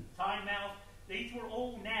Shields, Tynemouth. These were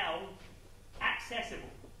all now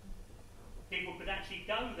accessible. People could actually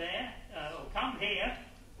go there or come here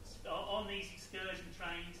on these excursion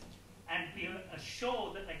trains and be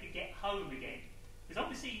assured that they could get home again. Because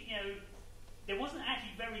obviously, you know, there wasn't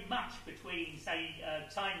actually very much between, say,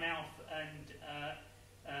 Tynemouth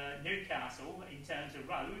and Newcastle in terms of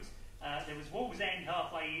roads. There was Wallsend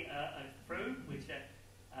halfway through, which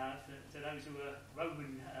for those who were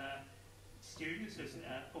Roman students was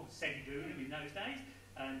called Segedunum in those days,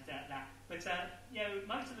 and that. But you know,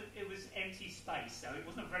 most of it was empty space, so it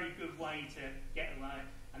wasn't a very good way to get away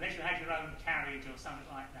unless you had your own carriage or something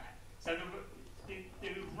like that. So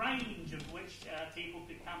the range of which people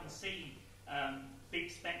could come and see big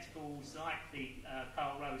spectacles like the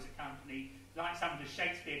Carl Rosa Company, like some of the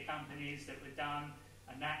Shakespeare companies that were done,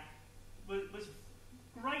 and that was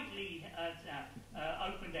greatly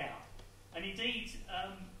opened out. And indeed,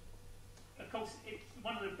 of course,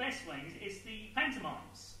 one of the best things is the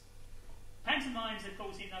pantomimes. Pantomimes, of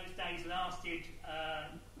course, in those days lasted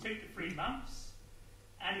 2 to 3 months,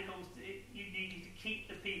 and of course you needed to keep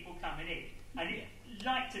the people coming in. And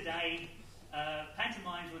like today,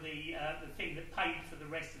 pantomimes were the thing that paid for the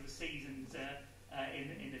rest of the seasons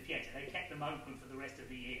in the theatre. They kept them open for the rest of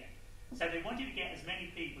the year. So they wanted to get as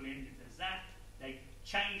many people in as that. They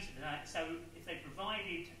changed that. So if they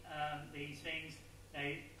provided these things,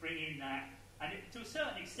 they bring in that. And to a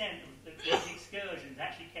certain extent, these excursions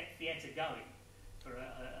actually kept theatre going for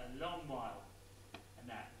a long while. And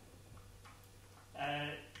that.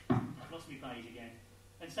 I've lost my page again.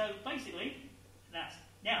 And so basically, that's...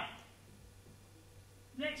 Now,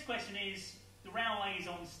 the next question is the railways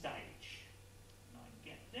on stage. Can I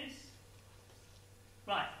get this?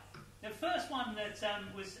 Right. The first one that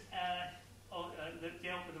was that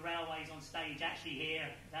dealt with the railways on stage actually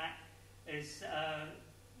here, that is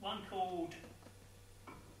one called,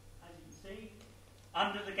 as you can see,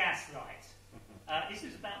 Under the Gaslight. This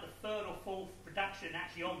is about the 3rd or 4th production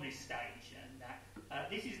actually on this stage, and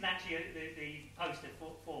this isn't actually the poster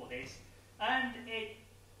for this, and it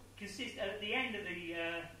consists at the end of the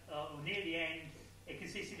or near the end. It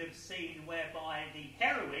consisted of a scene whereby the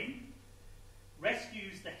heroine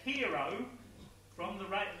rescues the hero from the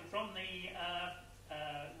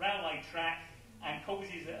railway track and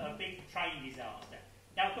causes a big train disaster.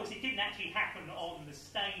 Now, of course, it didn't actually happen on the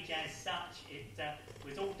stage as such. It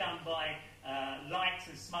was all done by lights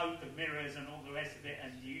and smoke and mirrors and all the rest of it,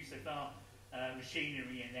 and the use of our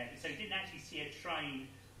machinery in there. So you didn't actually see a train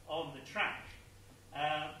on the track.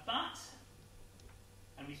 And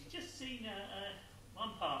we've just seen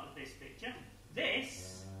one part of this picture.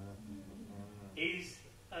 This is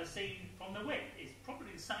a scene from The Whip. It's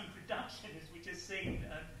probably the same production as we just seen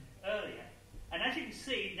earlier. And as you can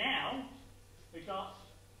see now, we've got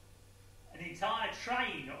an entire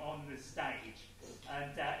train on the stage,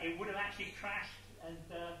 and it would have actually crashed and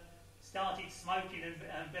started smoking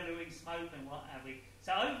and billowing smoke and what have we.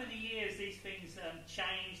 So over the years, these things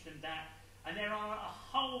changed and that, and there are a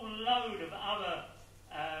whole load of other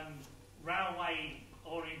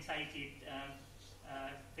railway-orientated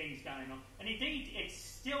things going on. And indeed, it's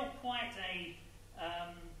still quite a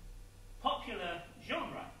popular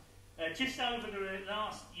genre. Just over the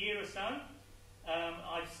last year or so,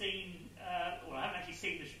 I've seen, well, I haven't actually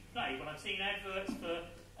seen the play, but I've seen adverts for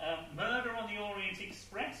Murder on the Orient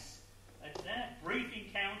Express, Brief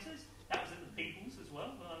Encounters, that was at the People's as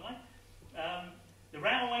well, by the way, The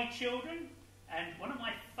Railway Children, and one of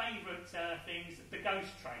my favourite things, The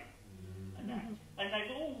Ghost Train. And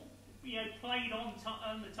they've all, played on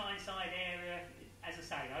the Tyneside area, as I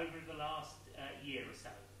say, over the last year or so.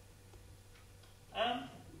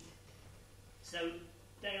 So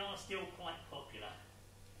they are still quite popular.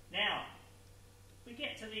 Now, we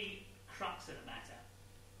get to the crux of the matter.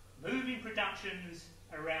 Moving productions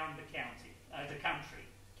around the country.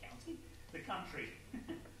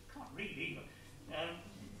 Can't read either.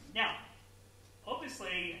 Now,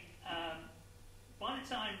 obviously, by the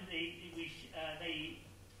time they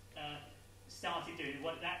started doing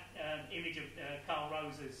that image of Carl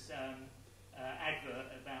Rosa's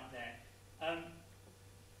advert about there,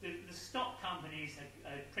 the stock companies had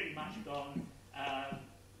pretty much gone.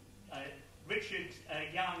 Richard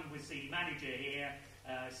Young was the manager here.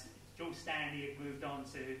 George Stanley had moved on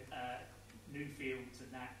to Newfields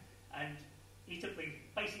and that, and he took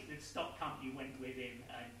basically the stock company went with him,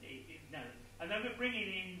 and they were bringing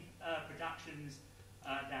in productions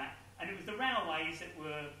that, and it was the railways that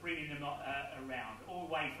were bringing them around, all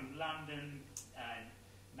the way from London,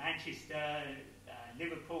 Manchester,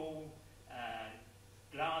 Liverpool,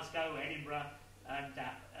 Glasgow, Edinburgh, and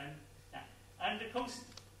that. And of course,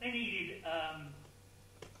 they needed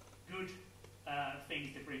good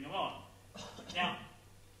things to bring them on. Now,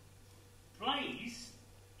 plays,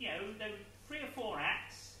 there were 3 or 4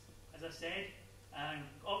 acts, as I said, and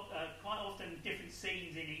quite often different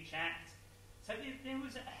scenes in each act. So there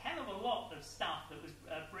was a hell of a lot of stuff that was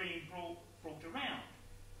being brought around.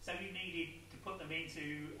 So you needed to put them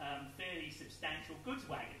into fairly substantial goods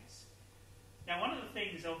wagons. Now, one of the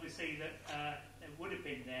things, obviously, that would have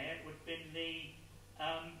been there would have been the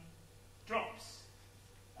drops.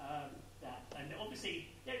 And obviously,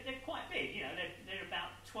 they're quite big. They're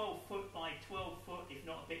about 12 foot by 12 foot, if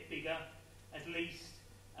not a bit bigger, at least.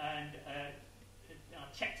 And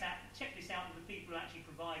check this out with the people who actually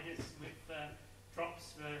provide us with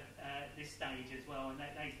drops for this stage as well. And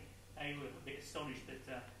they were a bit astonished that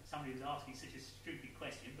somebody was asking such a stupid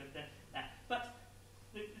question. But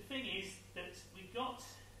the thing is that we've got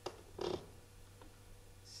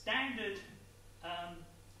standard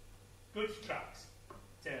goods trucks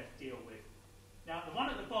to deal with. Now the one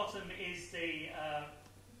at the bottom is the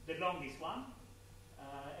longest one.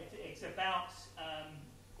 It's about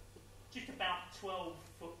just about 12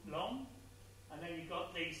 foot long, and then you've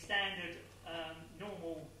got the standard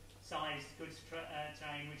normal sized goods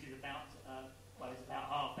train, which is about it's about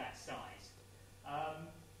half that size.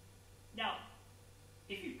 Now,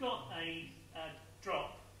 if you've got a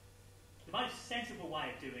drop, the most sensible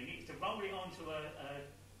way of doing it is to roll it onto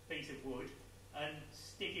a piece of wood and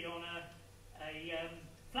stick it on a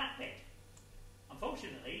flatbed.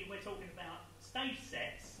 Unfortunately, we're talking about stage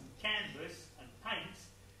sets, and canvas and paints,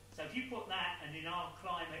 so if you put that and in our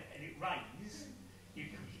climate and it rains,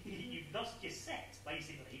 you've lost your set,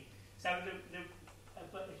 basically. So,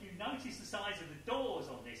 but if you notice the size of the doors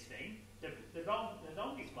on this thing, the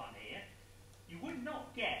longest one here, you would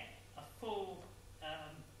not get a full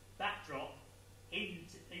backdrop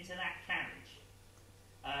into that carriage.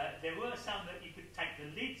 There were some that you could take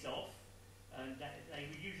the lids off, and they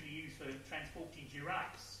were usually used for transporting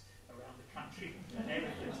giraffes around the country and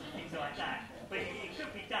elephants and things like that. But it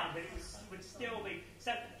could be done, but it would still be...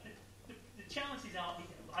 So the chances are,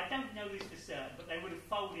 I don't know this for certain, but they would have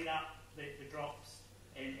folded up the drops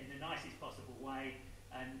in the nicest possible way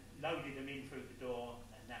and loaded them in through the door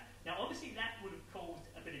and that. Now, obviously, that would have caused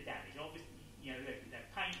a bit of damage. Obviously, you know, the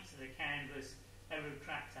paint to the canvas, they would have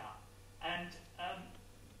cracked up. And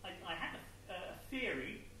I have a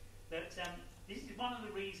theory that this is one of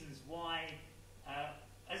the reasons why,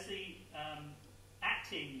 as the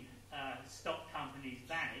acting stock companies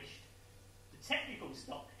vanished, the technical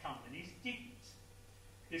stock companies didn't.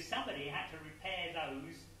 Because somebody had to repair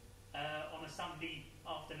those on a Sunday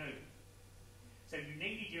afternoon. So you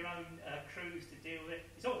needed your own crews to deal with it.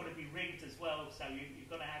 It's all going to be rigged as well, so you've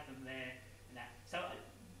got to have them there and that. So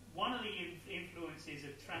one of the influences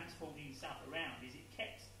of transporting stuff around is it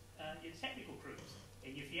kept your technical crews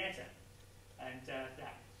in your theatre. And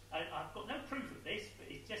that. I've got no proof of this,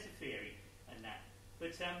 but it's just a theory and that.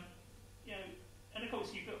 But, you know, and of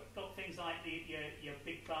course you've got things like your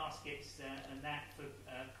big baskets and that for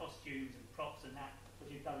costumes and props and that,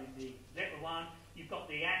 which would go in the little one. You've got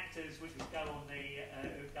the actors, which would go on the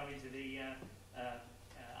go into the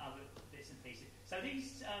other bits and pieces. So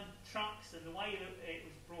these trucks and the way that it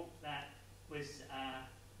was brought, that was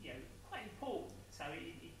you know, quite important. So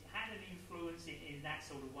it had an influence in that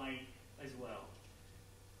sort of way as well.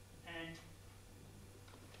 And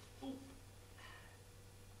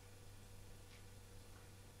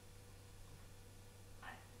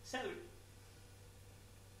so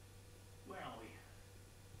where are we?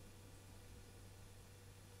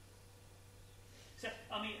 So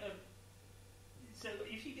I mean, so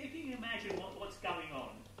if you can imagine what's going on,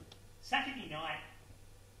 Saturday night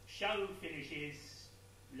show finishes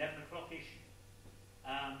 11 o'clock-ish.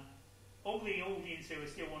 All the audience who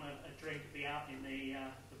still want a drink will be out in the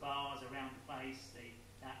bars around the place. The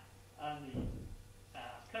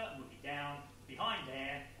curtain would be down. Behind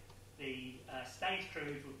there, the stage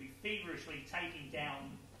crews would be feverishly taking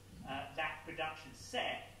down that production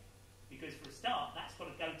set, because for a start, that's got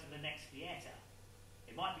to go to the next theatre.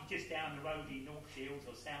 It might be just down the road in North Shields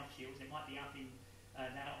or South Shields. It might be up in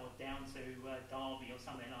now or down to Derby or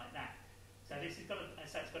something like that. So this has got to,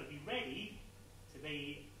 so it's got to be ready to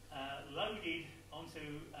be loaded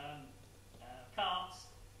onto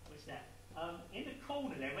carts, which that. In the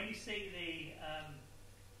corner there, when you see the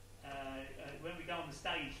when we go on the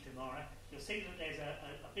stage tomorrow, you'll see that there's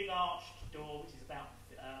a big arched door, which is about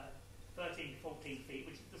 13 to 14 feet,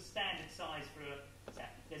 which is the standard size for a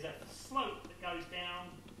set. There's a slope that goes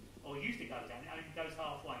down, or used to go down. It only goes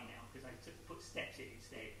halfway now because they put steps in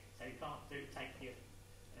instead, so you can't take your.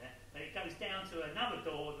 But it goes down to another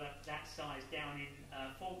door that size down in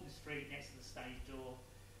Fulton Street next to the stage door.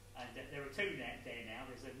 And there are two there now.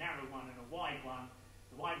 There's a narrow one and a wide one.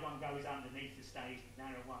 The wide one goes underneath the stage. The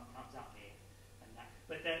narrow one comes up here. And that.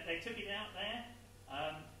 But they took it out there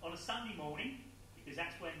on a Sunday morning, because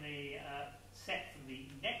that's when the set from the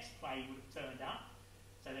next play would have turned up.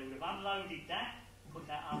 So they would have unloaded that, put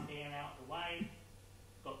that up here out of the way,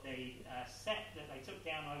 got the set that they took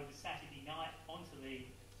down over Saturday night onto the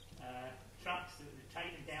trucks that were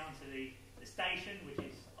taken down to the station, which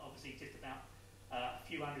is obviously just about a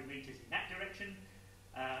few hundred metres in that direction.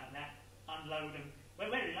 And that unload them.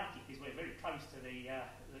 We're very lucky because we're very close to the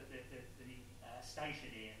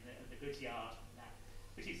station here and the goods yard and that,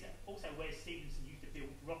 which is also where Stevenson used to build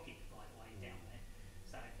rockets, by the way, down there.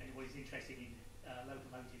 So if anybody's interested in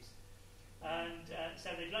locomotives. And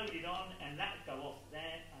so they loaded on, and that would go off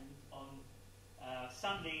there. And on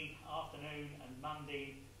Sunday afternoon and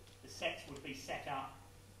Monday, the sets would be set up,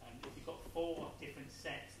 and if you've got 4 different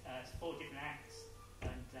sets, 4 different acts,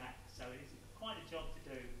 and that, so it's quite quite a job to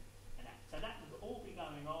do. And that. So that would all be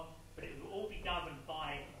going on, but it would all be governed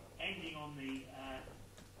by ending on the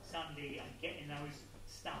Sunday and getting those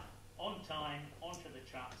stuff on time onto the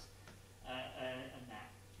trucks and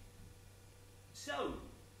that. So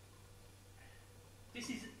this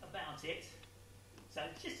is about it. So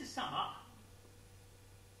just to sum up,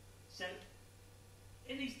 so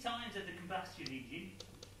in these times of the combustion engine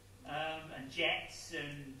and jets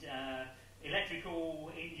and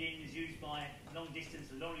electrical engines used by long-distance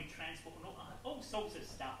lorry transport and all sorts of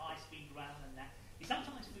stuff, high-speed rail and that, you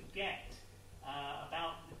sometimes forget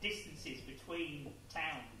about the distances between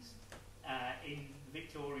towns in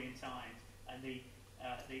Victorian times and the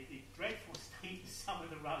dreadful state of some of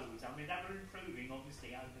the roads. I mean, they were improving,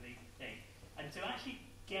 obviously, over the thing. And to actually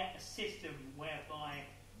get a system whereby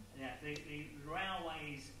the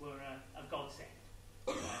railways were a godsend.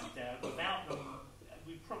 And without them,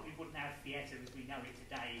 we probably wouldn't have theatre as we know it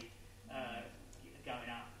today going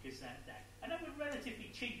up. Because and they were relatively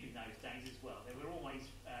cheap in those days as well. They were always...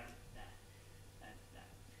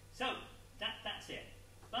 So, that's it.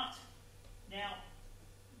 But, now,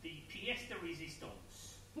 the pièce de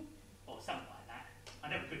résistance, or something like that. I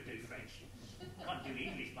never could do French. I can't do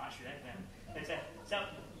English much. But, so,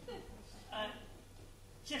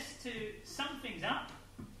 just to sum things up,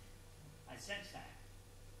 I said so.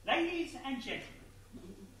 Ladies and gentlemen,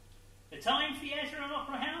 the Tyne Theatre and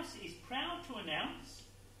Opera House is proud to announce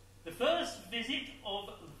the first visit of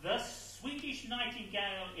the Swedish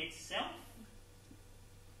Nightingale itself.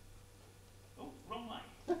 Oh, wrong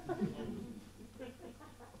way.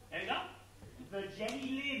 There we go. The Jenny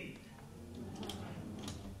Lind.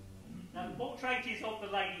 Now, the portrait is of the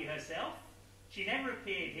lady herself. She never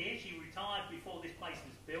appeared here. She retired before this place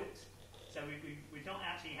was built. So we've not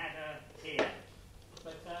actually had her here.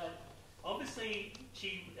 But obviously,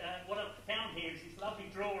 what I've found here is this lovely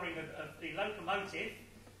drawing of the locomotive,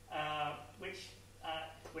 which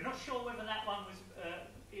we're not sure whether that one was,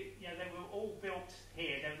 they were all built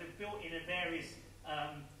here. They were built in a various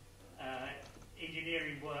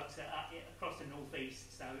engineering works across the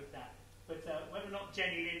northeast. So that, but whether or not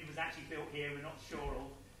Jenny Lind was actually built here, we're not sure of.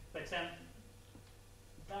 But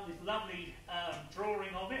found this lovely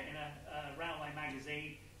drawing of it in a railway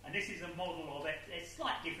magazine, and this is a model of it. There's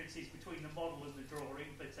slight differences between the model and the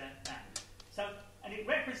drawing, but and it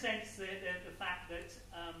represents the fact that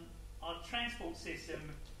our transport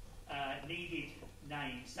system needed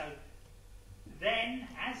names. So then,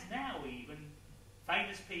 as now even,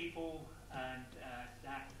 famous people and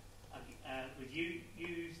that were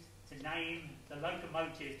used to name the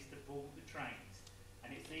locomotives that pulled the trains.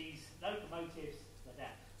 And it's these locomotives like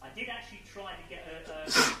that. I did actually try to get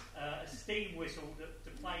a steam whistle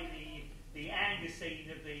to play the anger scene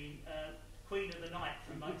of the Queen of the Night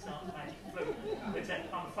from Mozart's Magic Flute, but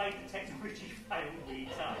I'm afraid the technology failed me.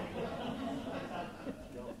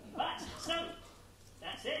 But so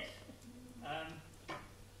that's it.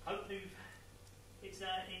 Hope it's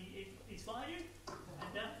inspired you,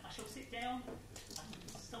 and I shall sit down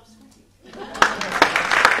and stop sweating.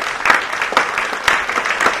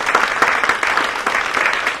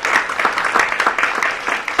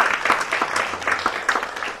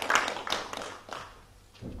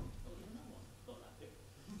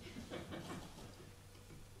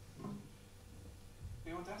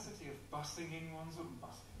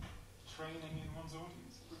 Training in one's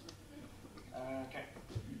audience. Okay.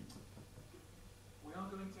 We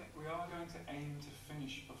are going to aim to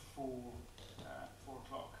finish before 4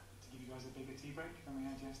 o'clock to give you guys a bigger tea break than we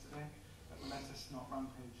had yesterday. But let us not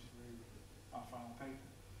rampage through our final paper.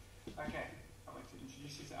 Okay. I'd like to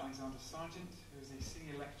introduce you to Alexander Sargent, who is a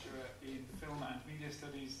senior lecturer in film and media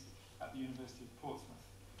studies at the University of Portsmouth.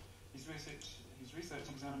 His research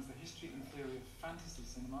examines the history and theory of fantasy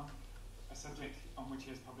cinema, a subject on which he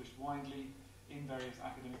has published widely in various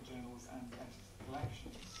academic journals and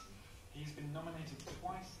collections. He's been nominated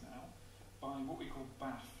twice now by what we call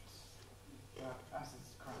BAFTs. That's a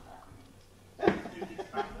crap acronym.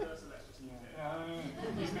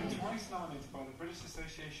 He's been twice nominated by the British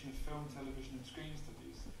Association of Film, Television and Screen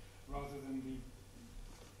Studies, rather than the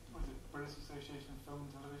British Association of Film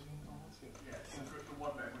and Television? Oh, what's it? Yeah, it's the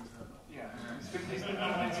one that everyone's heard of. Yeah, he's been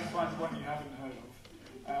nominated by the one you haven't heard of.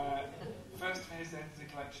 First for his edited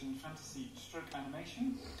collection, Fantasy Stroke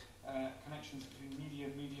Animation, Connections Between Media,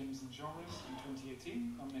 Mediums and Genres in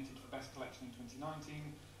 2018, nominated for Best Collection in 2019,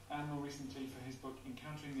 and more recently for his book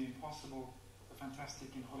Encountering the Impossible, the Fantastic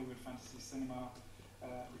in Hollywood Fantasy Cinema,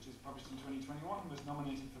 which is published in 2021, was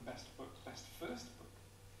nominated for Best First Book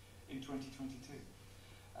in 2022.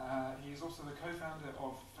 He is also the co-founder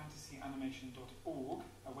of fantasyAnimation.org,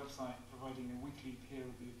 a website providing a weekly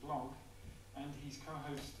peer-reviewed blog, and he's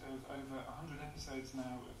co-host of over 100 episodes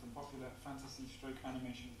now of the popular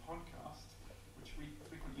fantasy/animation podcast, which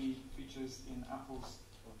frequently features in Apple's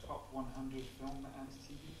top 100 film and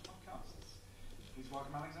TV podcasts. Please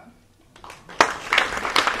welcome Alexander.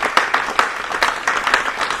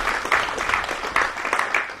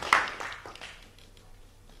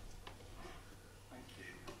 Thank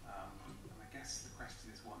you. And I guess the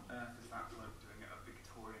question is, what on earth is that bloke doing at a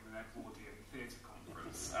Victorian and Edwardian theatre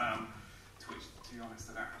conference? To which, to be honest,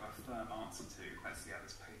 I don't have a firm answer to. Let's see how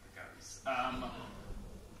this paper goes.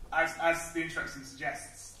 As the introduction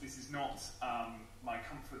suggests, this is not my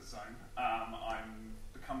comfort zone. I'm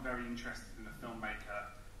become very interested in a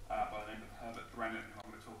filmmaker by the name of Herbert Brenon, who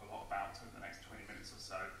I'm going to talk a lot about over the next 20 minutes or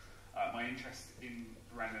so. My interest in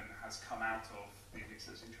Brenon has come out of the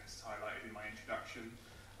research interests highlighted in my introduction.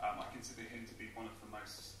 I consider him to be one of the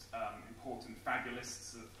most important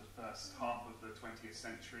fabulists of the first half of the 20th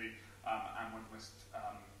century and one of the most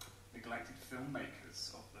neglected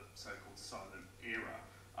filmmakers of the so-called silent era.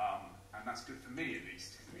 And that's good for me, at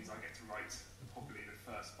least, because it means I get to write probably the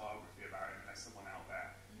first biography about him unless someone out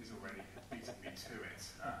there is already beating me to it,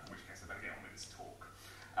 in which case I better get on with this talk.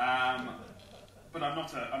 But I'm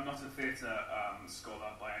not a theatre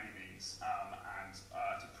scholar by any means, and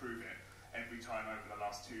to prove it, every time over the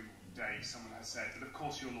last 2 days someone has said, but of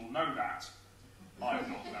course you'll all know that. I've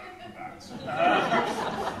not known that.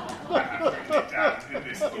 I have written it down in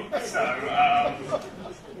this book. So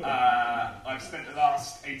I've spent the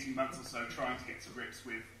last 18 months or so trying to get to grips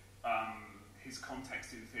with his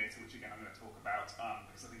context in theatre, which again I'm going to talk about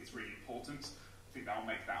because I think it's really important. I think that I'll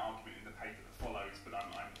make that argument in the paper that follows, but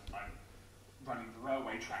I'm running the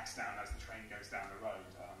railway tracks down as the train goes down the road,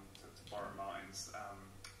 to borrow Martin's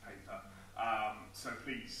paper. So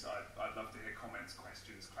please, I'd love to hear comments,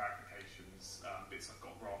 questions, clarifications, bits I've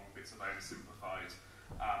got wrong, bits I've oversimplified.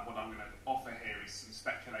 What I'm going to offer here is some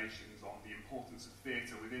speculations on the importance of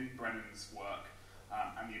theatre within Brenon's work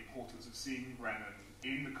and the importance of seeing Brenon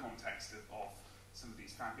in the context of some of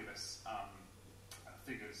these fabulous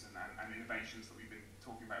figures and innovations that we've been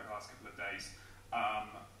talking about the last couple of days.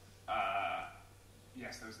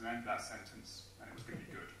 Yes, there was an end to that sentence, and it was going to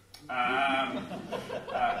be good. I'm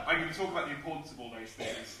going to talk about the importance of all those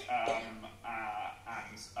things, and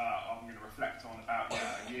I'm going to reflect on about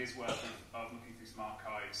a year's worth of looking through some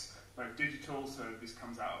archives, both digital, so this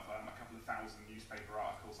comes out of a couple of thousand newspaper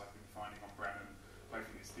articles I've been finding on Brenon, both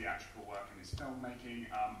in his theatrical work and his filmmaking,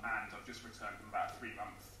 and I've just returned from about a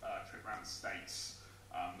 3-month trip around the States,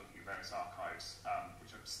 looking at various archives,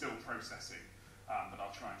 which I'm still processing, but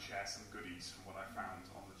I'll try and share some goodies from what I found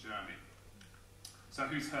on the journey. So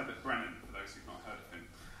who's Herbert Brenon, for those who've not heard of him?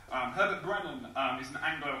 Herbert Brenon is an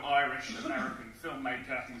Anglo-Irish-American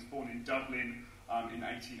filmmaker. He was born in Dublin in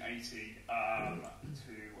 1880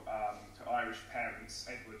 to Irish parents,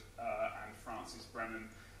 Edward and Frances Brenon.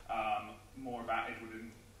 More about Edward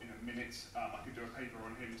in a minute. I could do a paper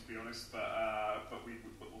on him, to be honest, but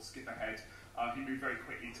we'll skip ahead. He moved very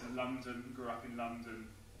quickly to London, grew up in London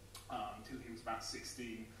until he was about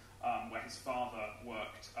 16. Where his father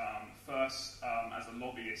worked first as a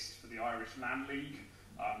lobbyist for the Irish Land League,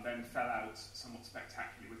 then fell out somewhat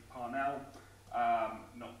spectacularly with Parnell. I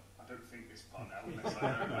don't think it's Parnell, unless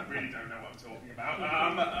I really don't know what I'm talking about.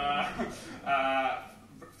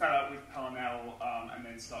 Fell out with Parnell and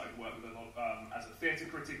then started work with as a theatre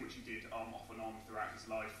critic, which he did off and on throughout his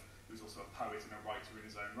life. He was also a poet and a writer in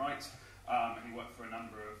his own right, and he worked for a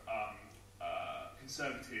number of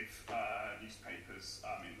conservative newspapers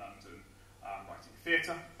in London, writing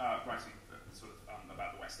theatre, writing sort of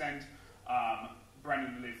about the West End.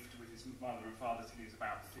 Brenon lived with his mother and father till he was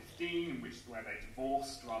about 15, where they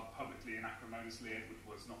divorced rather publicly and acrimoniously. Edward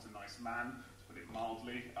was not a nice man, to put it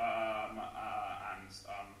mildly, and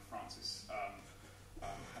Frances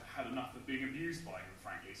had enough of being abused by him,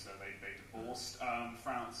 frankly, so they divorced.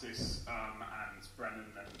 Frances and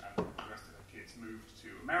Brenon and the rest of her kids moved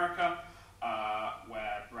to America,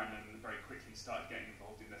 where Brenon very quickly started getting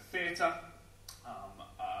involved in the theatre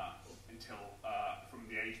until from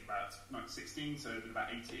the age of about 16, so about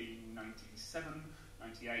 1897,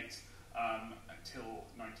 98, until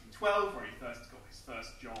 1912, where he first got his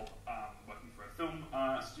first job working for a film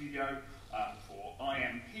studio for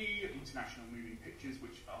IMP, International Moving Pictures,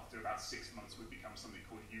 which after about 6 months would become something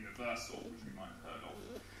called Universal, which we might have heard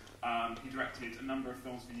of. He directed a number of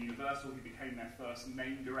films for Universal. He became their first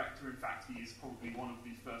name director. In fact, he is probably one of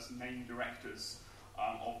the first name directors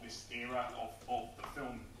of this era, of the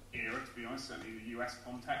film era, to be honest, certainly in the US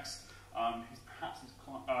context. Perhaps his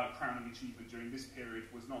crowning achievement during this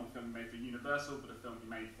period was not a film he made for Universal, but a film he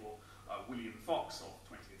made for William Fox, of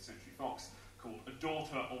 20th Century Fox, called A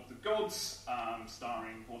Daughter of the Gods,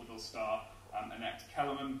 starring vaudeville star Annette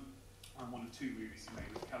Kellerman, and one of 2 movies he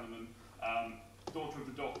made with Kellerman. Daughter of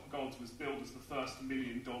the Gods was billed as the first $1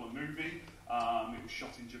 million movie. It was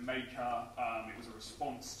shot in Jamaica. It was a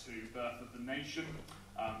response to Birth of the Nation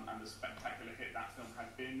and the spectacular hit that film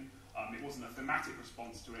had been. It wasn't a thematic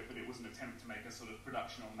response to it, but it was an attempt to make a sort of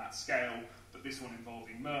production on that scale, but this one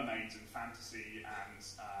involving mermaids and fantasy and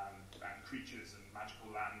creatures and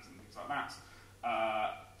magical lands and things like that.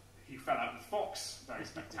 He fell out with Fox very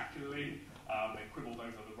spectacularly. They quibbled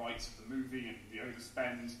over the rights of the movie and the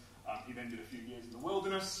overspend. He then did a few years in the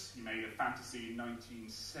wilderness. He made a fantasy in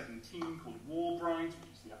 1917 called War Brides, which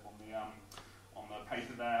you see up on the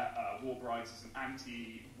paper there. War Brides is an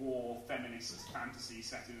anti-war feminist fantasy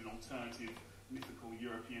set in an alternative mythical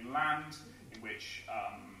European land in which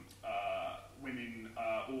women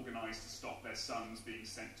organised to stop their sons being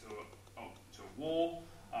sent to a war.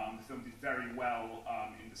 The film did very well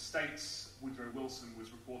in the States. Woodrow Wilson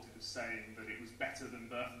was reported as saying that it was better than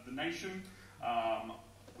Birth of the Nation,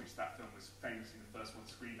 which that film was famously the first one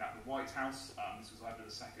screened at the White House. This was either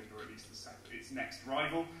the second or at least its next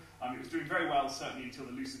rival. It was doing very well, certainly until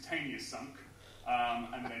the Lusitania sunk,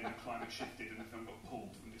 and then the climate shifted and the film got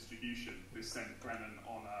pulled from distribution. This sent Brenon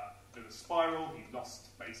on a bit of a spiral. He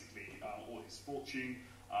lost basically all his fortune.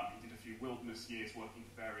 He did a few wilderness years working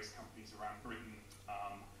for various companies around Britain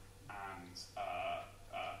and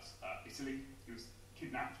Italy. He was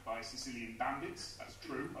kidnapped by Sicilian bandits. That's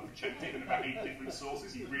true. I've checked it in about 8 different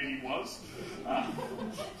sources. He really was.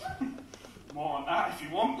 More on that if you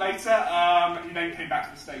want later. He then came back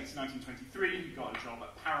to the States in 1923. He got a job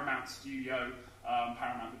at Paramount Studio.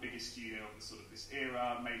 Paramount, the biggest studio of this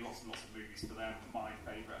era, made lots and lots of movies for them. My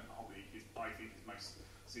favourite and probably I think his most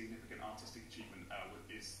significant artistic achievement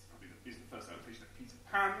is the first adaptation of Peter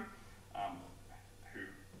Pan, who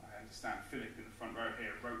I understand Philip in the front row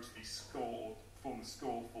here wrote the score, performed the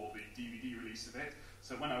score for the DVD release of it.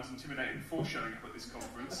 So when I was intimidated before showing up at this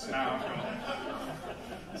conference, now I've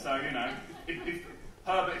got. So if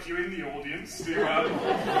Herbert, if you're in the audience, do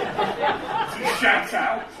shout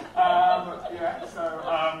out.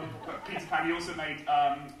 But Peter Pan, he also made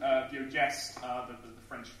Vieux Geste, the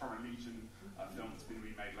French Foreign Legion film that's been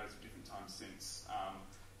remade loads of different times since.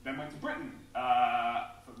 Then went to Britain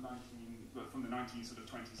from the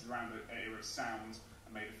 1920s around the era of sound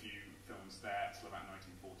and made a few films there till about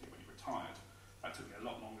 1940 when he retired. That took me a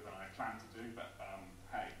lot longer than I had planned to do, but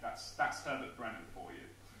hey, that's Herbert Brenon for you.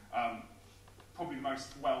 Probably the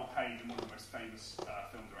most well-paid and one of the most famous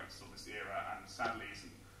film directors of this era, and sadly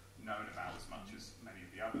isn't known about as much as many of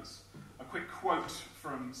the others. A quick quote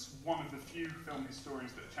from one of the few film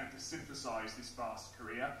historians that attempt to synthesise this vast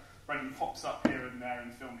career. Brenon pops up here and there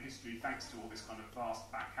in film history thanks to all this kind of vast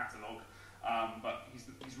back catalogue, but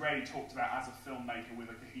he's rarely talked about as a filmmaker with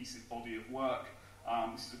a cohesive body of work.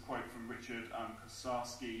 This is a quote from Richard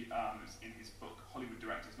Kosarsky in his book Hollywood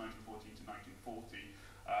Directors 1914 to 1940,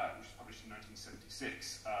 which was published in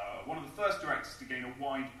 1976. One of the first directors to gain a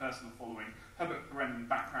wide personal following, Herbert Brenon's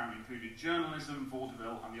background included journalism,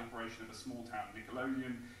 vaudeville, and the operation of a small-town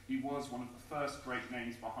Nickelodeon. He was one of the first great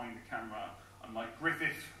names behind the camera. Unlike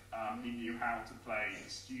Griffith, he knew how to play a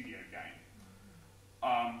studio game.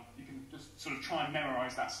 You can just sort of try and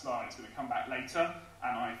memorise that slide. It's going to come back later,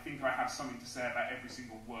 and I think I have something to say about every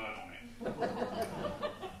single word on it.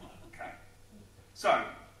 Okay. So,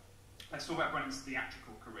 let's talk about Brenon's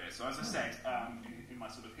theatrical career. So, as I said, in my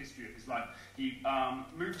sort of history of his life, he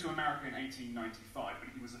moved to America in 1895, but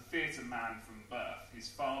he was a theatre man from birth. His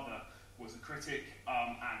father was a critic,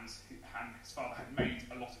 and his father had made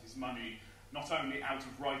a lot of his money not only out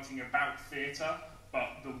of writing about theatre,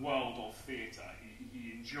 but the world of theatre.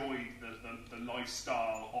 He enjoyed the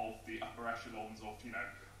lifestyle of the upper echelons of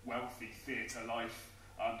wealthy theatre life.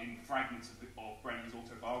 In fragments of Brenon's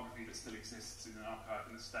autobiography that still exists in an archive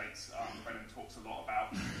in the States, Brenon talks a lot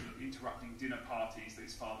about interrupting dinner parties that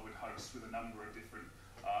his father would host with a number of different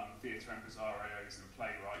theatre impresarios and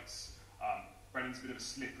playwrights. Brennon's a bit of a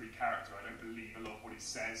slippery character. I don't believe a lot of what he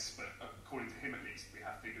says, but according to him at least, we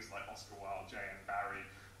have figures like Oscar Wilde, J.M. Barrie,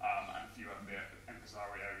 and a few other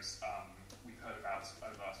impresarios we've heard about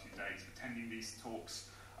over the last few days attending these talks.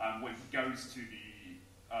 When he goes to the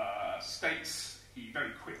States, he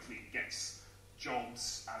very quickly gets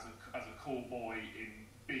jobs as a call boy in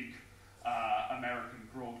big American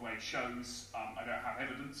Broadway shows. I don't have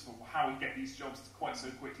evidence for how he get these jobs quite so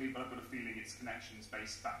quickly, but I've got a feeling it's connections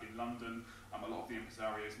based back in London. A lot of the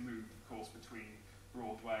impresarios moved, of course, between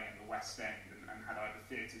Broadway and the West End and had either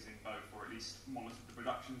theatres in both or at least monitored the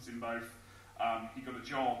productions in both. He got a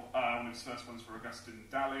job, one of his first ones for Augustin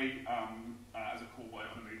Daly, as a call boy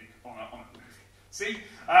on a movie, See?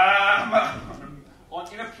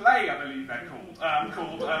 In a play, I believe they're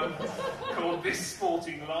called This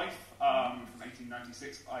Sporting Life, from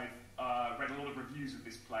 1896. I've read a lot of reviews of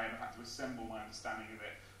this play, and I've had to assemble my understanding of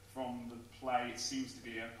it from the play. It seems to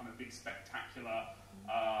be a kind of big, spectacular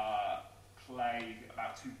play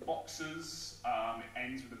about two boxers. It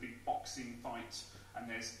ends with a big boxing fight, and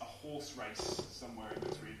there's a horse race somewhere in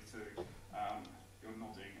between the two. You're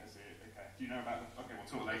nodding as it. Okay. Do you know about? Okay, we'll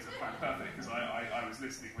talk later. Fine, perfect. Because I was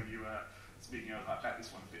listening when you were speaking. I bet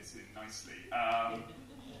this one fits in nicely.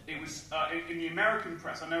 It was in the American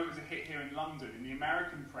press. I know it was a hit here in London. In the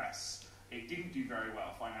American press, it didn't do very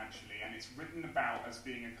well financially, and it's written about as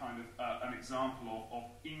being a kind of an example of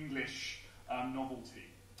English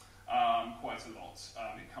novelty. Quite a lot.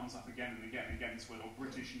 It comes up again and again and again, this word, or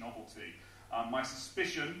British novelty. My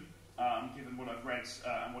suspicion, given what I've read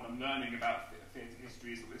and what I'm learning about theatre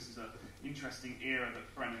history, is that this is an interesting era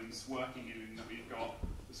that Brenon's working in that we've got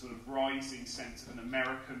the sort of rising sense of an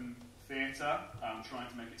American theatre, trying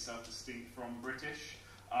to make itself distinct from British.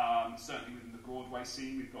 Certainly within the Broadway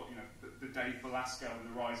scene, we've got the Dave Velasco and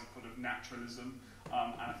the rise of sort of naturalism,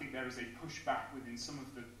 and I think there is a pushback within some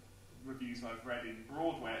of the reviews I've read in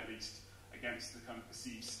Broadway, at least, against the kind of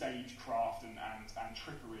perceived stagecraft and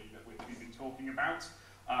trickery that we've been talking about.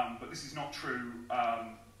 But this is not true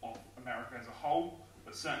of America as a whole,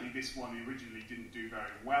 but certainly this one originally didn't do very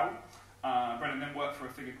well. Brenon then worked for a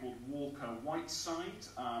figure called Walker Whiteside,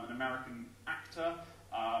 an American actor,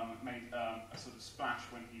 made a sort of splash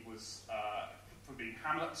when he was, for being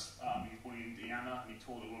Hamlet. He was born in Indiana, and he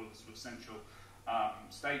toured a lot of the sort of central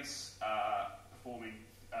states, performing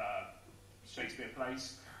Shakespeare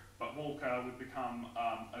plays. But Walker would become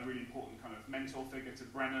a really important kind of mentor figure to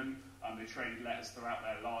Brenon. They traded letters throughout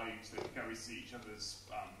their lives. They would go and see each other's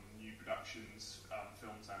new productions,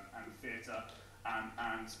 films and theatre.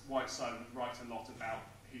 And Whiteside would write a lot about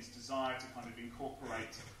his desire to kind of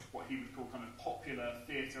incorporate what he would call kind of popular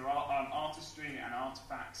theatre artistry and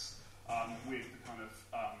artefacts with the kind of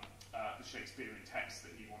the Shakespearean text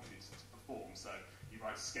that he wanted to perform. So he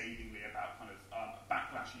writes scathingly about kind of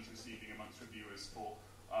backlash he's receiving amongst reviewers for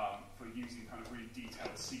using kind of really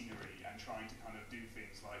detailed scenery and trying to kind of do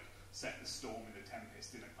things like set the storm in the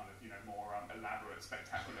Tempest in a kind of more elaborate,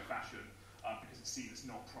 spectacular fashion because it's seen as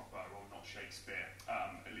not proper or not Shakespeare,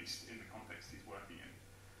 at least in the context he's working in.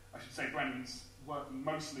 I should say Brenon's working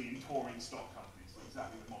mostly in touring stock companies, so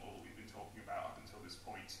exactly the model that we've been talking about up until this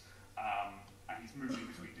point, and he's moving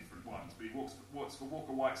between different ones. But he works for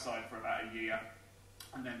Walker Whiteside for about a year,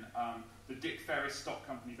 and then the Dick Ferris stock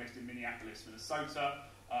company based in Minneapolis, Minnesota.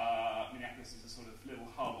 Minneapolis is a sort of little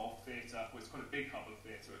hub of theatre, well, it's quite a big hub of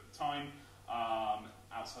theatre at the time.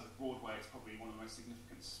 Outside of Broadway, it's probably one of the most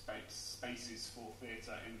significant spaces for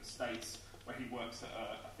theatre in the States, where he works at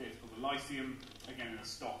a theatre called the Lyceum, again in a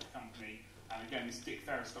stock company. And again, this Dick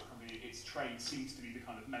Ferris stock company, its trade seems to be the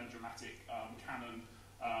kind of melodramatic canon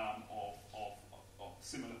of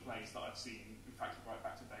similar plays that I've seen, in fact, right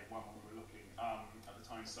back to day one when we were looking at the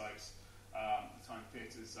Tyne sites, the Tyne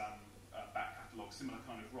Theatre's back catalogue, similar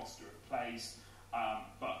kind of roster of plays,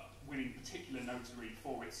 but winning particular notoriety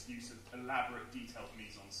for its use of elaborate, detailed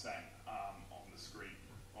mise-en-scène on the screen,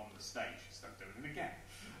 on the stage. So I'm doing it again.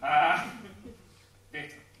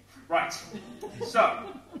 Theatre. Right.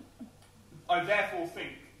 So, I therefore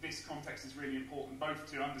think this context is really important, both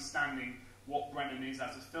to understanding what Brenon is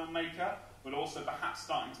as a filmmaker, but also perhaps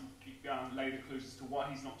starting to lay the clues as to why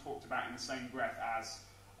he's not talked about in the same breath as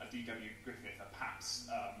a D.W. Griffith, or perhaps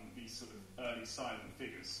these sort of early silent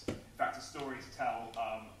figures. In fact, a story to tell,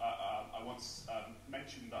 I once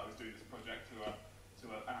mentioned that I was doing this project to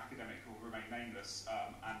an academic who will remain nameless,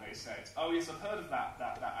 and they said, "Oh yes, I've heard of that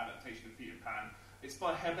adaptation of Peter Pan. It's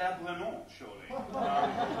by Herbert Brenon, surely."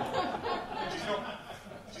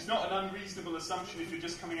 Which is not an unreasonable assumption if you're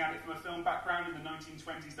just coming at it from a film background. In the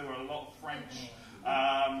 1920s, there were a lot of French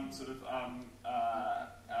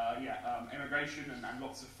immigration and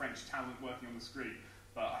lots of French talent working on the screen.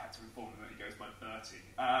 But I had to inform them that he goes by Bertie.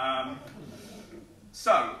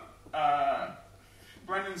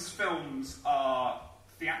 Brenon's films are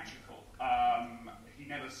theatrical. He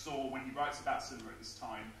never saw, when he writes about cinema at this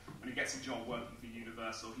time, when he gets a job working for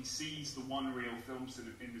Universal, he sees the one reel film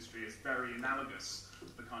industry as very analogous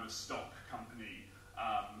to the kind of stock company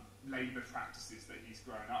labour practices that he's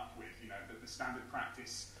grown up with. The standard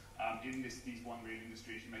practice in these one reel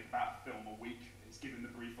industries, you make about a film a week. He's given the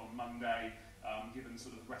brief on Monday, given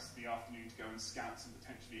sort of the rest of the afternoon to go and scout some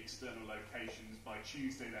potentially external locations. By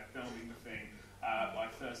Tuesday, they're filming the thing. By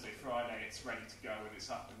Thursday, Friday, it's ready to go and it's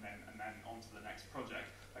up, and then on to the next project.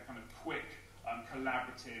 That kind of quick,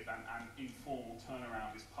 collaborative and informal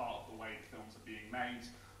turnaround is part of the way films are being made.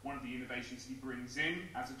 One of the innovations he brings in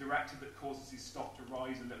as a director that causes his stock to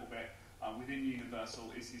rise a little bit within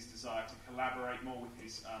Universal is his desire to collaborate more with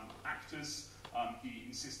his actors. He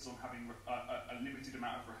insists on having a limited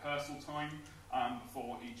amount of rehearsal time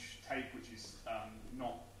for each take, which is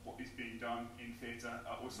not what is being done in theatre,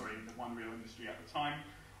 in the one-reel industry at the time.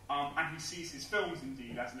 And he sees his films,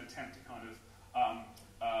 indeed, as an attempt to kind of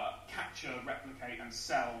capture, replicate, and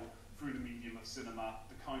sell through the medium of cinema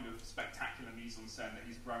the kind of spectacular mise-en-scène that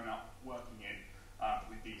he's grown up working in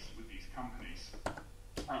with these companies.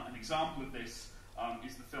 An example of this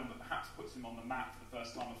is the film that perhaps puts him on the map for the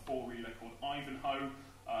first time, a four-reeler called Ivanhoe,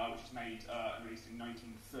 which is made and released in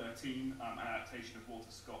 1913, an adaptation of Walter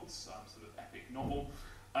Scott's sort of epic novel.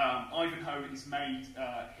 Ivanhoe is made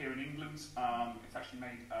here in England. It's actually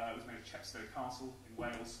made, it was made at Chepstow Castle in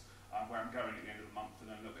Wales, where I'm going at the end of the month to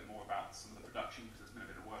learn a little bit more about some of the production, because there's been a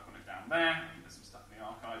bit of work on it down there. There's some stuff in the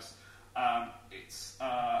archives.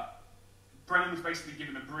 Brenon was basically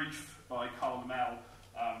given a brief by Carl Lamel,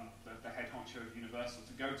 the head honcho of Universal,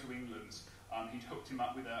 to go to England. He'd hooked him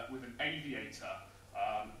up with an aviator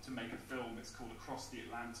to make a film. It's called Across the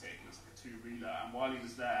Atlantic. It's like a two-reeler. And while he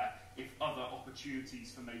was there, if other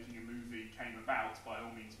opportunities for making a movie came about, by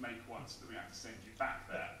all means make one, so that we have to send you back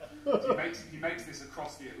there. So he makes this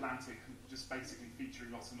Across the Atlantic, just basically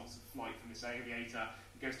featuring lots and lots of flight from this aviator.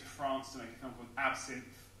 He goes to France to make a film called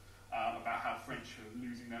Absinthe, about how French are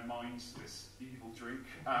losing their minds to this evil drink.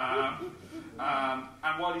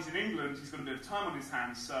 And while he's in England, he's got a bit of time on his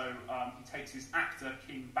hands, so he takes his actor,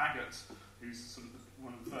 King Bagot, who's sort of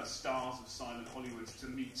one of the first stars of silent Hollywood, to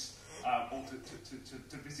meet or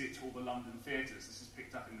to visit all the London theatres. This is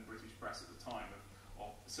picked up in the British press at the time of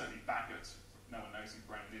certainly Bagot. No one knows who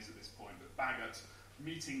Brenon is at this point, but Bagot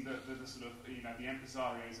meeting the sort of, you know, the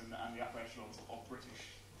impresarios and the upper echelons of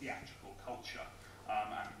British theatrical culture,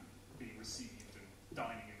 and being received and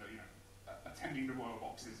dining in the, you know, attending the royal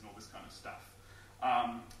boxes and all this kind of stuff.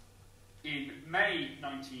 In May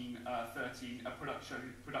 1913, a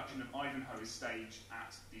production of Ivanhoe is staged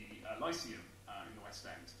at the Lyceum in the West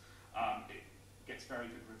End. It gets very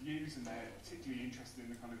good reviews, and they're particularly interested in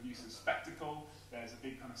the kind of use of spectacle. There's a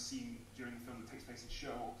big kind of scene during the film that takes place in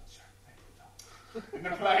Sherwood, in the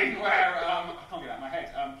play where, I can't get that in my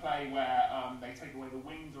head, play where they take away the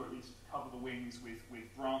wings, or at least cover the wings with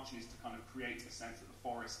branches to kind of create a sense that the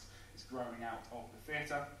forest is growing out of the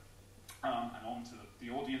theatre and onto the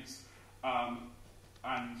audience.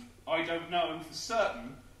 And I don't know for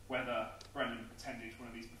certain whether Brenon attended one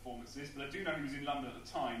of these performances, but I do know he was in London at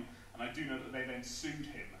the time, and I do know that they then sued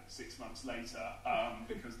him 6 months later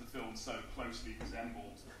because the film so closely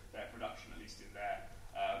resembled their production, at least in their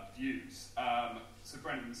views. So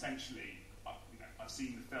Brenon essentially, I've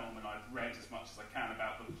seen the film and I've read as much as I can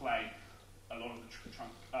about the play. A lot of the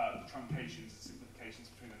truncations and simplifications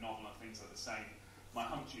between the novel and things are the same. My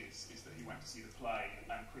hunch is that he went to see the play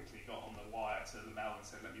and quickly got on the wire to Lamel and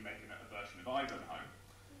said, let me make a version of Ivanhoe.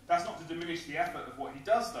 That's not to diminish the effort of what he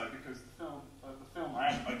does, though, because the film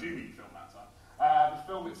I do mean film that time. The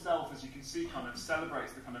film itself, as you can see, kind of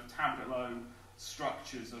celebrates the kind of tableau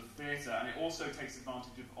structures of theatre, and it also takes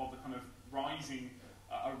advantage of the kind of a rise in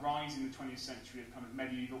the 20th century of kind of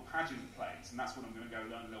medieval pageant plays, and that's what I'm going to go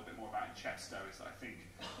learn a little bit more about in Chepstow, is that I think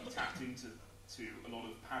he tapped into a lot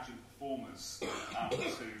of pageant performers to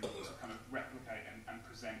kind of replicate and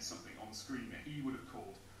present something on screen that he would have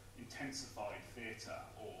called intensified theatre,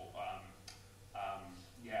 or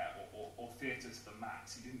theatre to the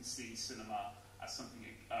max. He didn't see cinema as something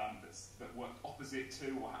that worked opposite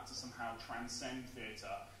to or had to somehow transcend theatre.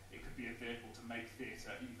 It could be a vehicle to make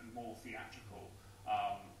theatre even more theatrical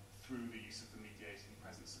through the use of the mediating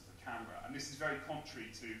presence of the camera. And this is very contrary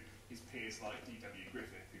to his peers like D.W.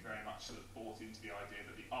 Griffith, who very much sort of bought into the idea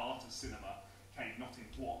that the art of cinema came not in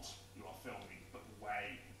what you are filming, but the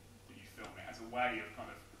way that you film it, as a way of kind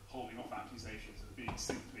of holding off accusations of being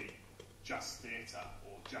simply just theatre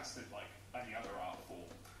or just like any other art form.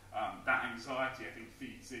 That anxiety, I think,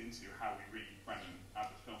 feeds into how we read Brenon as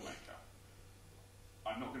a filmmaker.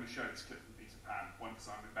 I'm not going to show this clip from Peter Pan, one, because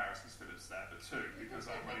I'm embarrassed because Philip's there, but two, because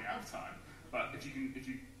I'm running out of time. But if you can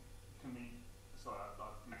sorry,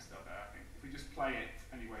 I've messed up there, I think. If we just play it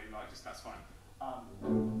any way you like, that's fine.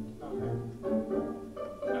 Okay.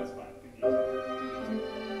 That's fine.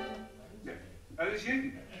 Yeah. There's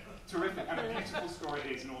you. Terrific, and a beautiful score it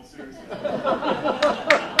is, in all seriousness.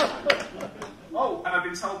 Oh, and I've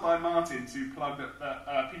been told by Martin to plug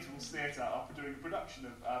that Peter's Theatre are doing a production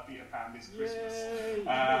of Peter Pan this Christmas.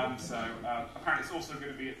 Apparently it's also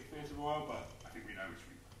going to be at the Theatre Royal, but I think we know which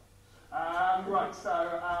week. Right,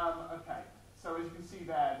 so, okay. So as you can see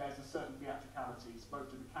there, there's a certain theatricalities,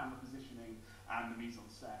 both to the camera positioning and the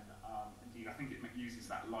mise-en-scène. Indeed, I think it uses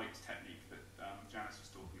that light technique that Janice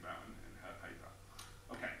was talking about in her paper.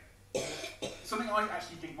 Okay. Something I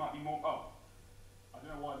actually think might be more... Oh, I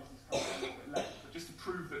don't know why this is coming a little bit late, but just to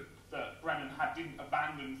prove that Brenon didn't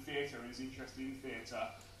abandon theatre and is interested in theatre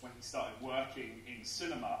when he started working in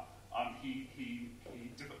cinema, he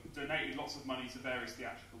donated lots of money to various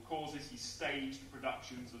theatrical causes. He staged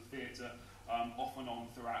productions of theatre off and on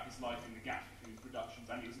throughout his life in the gaps between productions,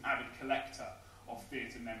 and he was an avid collector of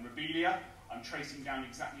theatre memorabilia. I'm tracing down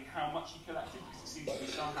exactly how much he collected because it seems to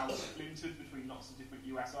be somehow splintered between lots of different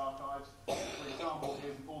US archives. For example,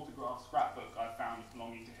 here's an autograph scrapbook I found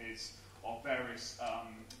belonging to his of various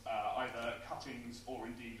either cuttings or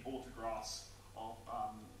indeed autographs of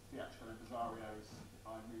theatrical impresarios. If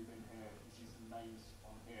I move in here, you see some names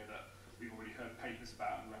on here that we've already heard papers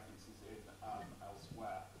about and references in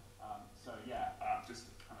elsewhere. So yeah, just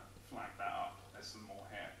to kind of flag that up, there's some more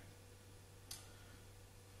here.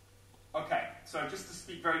 Okay, so just to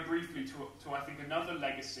speak very briefly to I think another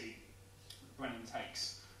legacy Brenon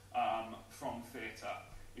takes from theatre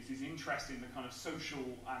is his interest in the kind of social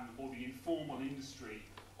or the informal industry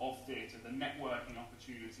of theatre, the networking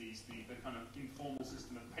opportunities, the kind of informal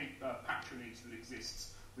system of patronage that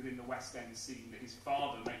exists within the West End scene that his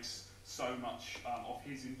father makes so much of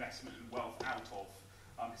his investment and wealth out of.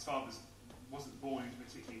 His father wasn't born into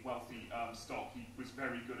particularly wealthy stock. He was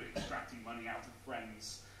very good at extracting money out of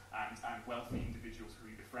friends and wealthy individuals who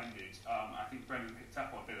he befriended. I think Brenon picked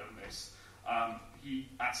up a bit on this. He,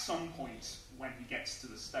 at some point, when he gets to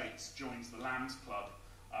the States, joins the Lambs Club.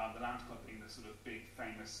 The Lambs Club being the sort of big,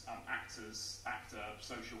 famous actor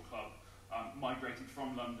social club, migrated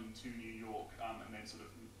from London to New York and then sort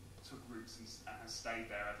of took roots and has stayed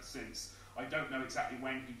there ever since. I don't know exactly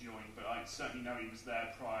when he joined, but I certainly know he was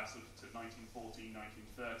there prior sort of to 1914,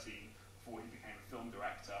 1913, before he became a film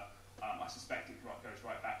director. I suspect it goes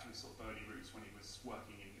right back to his sort of early roots when he was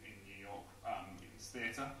working in New York in his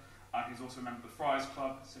theatre. He's also a member of the Friars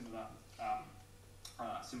Club, similar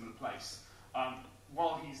place.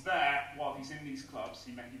 While he's there, while he's in these clubs,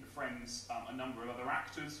 he befriends a number of other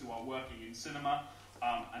actors who are working in cinema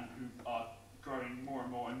and who are growing more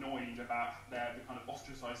and more annoyed about the kind of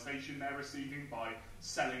ostracisation they're receiving by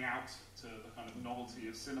selling out to the kind of novelty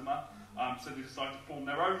of cinema. So they decide to form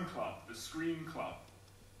their own club, the Screen Club,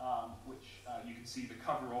 which you can see the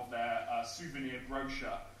cover of their souvenir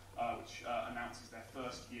brochure, which announces their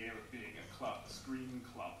first year of being a club, the Screen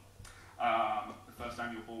Club. The first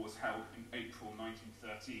annual ball was held in April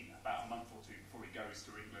 1913, about a month or two before he goes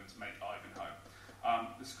to England to make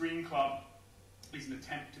Ivanhoe. The Screen Club is an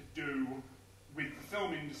attempt to do with the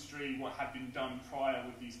film industry what had been done prior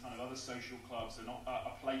with these kind of other social clubs,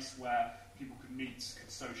 a place where people could meet, could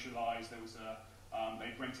socialise. There was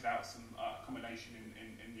they'd rented out some accommodation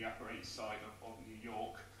in the Upper East Side of New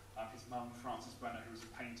York. His mum, Frances Brenon, who was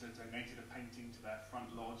a painter, donated a painting to their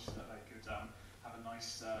front lodge so that they could have a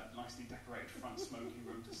nice, nicely decorated front smoking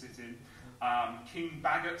room to sit in. King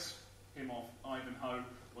Bagot, him of Ivanhoe,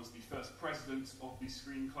 was the first president of the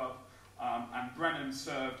Screen Club, and Brenon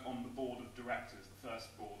served on the board of directors, the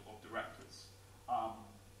first board of directors.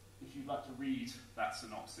 If you'd like to read that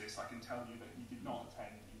synopsis, I can tell you that he did not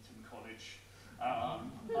attend Eton College.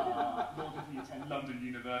 Nor did he attend London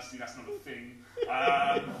University, that's not a thing.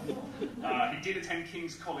 He did attend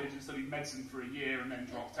King's College and studied medicine for a year and then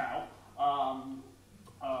dropped out.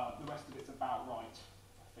 The rest of it's about right,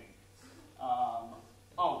 I think.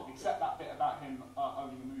 Except that bit about him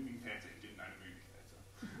owning a moving theatre. He didn't own a moving theatre.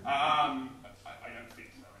 I don't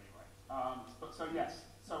think so, anyway.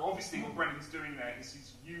 So obviously what Brenon's doing there is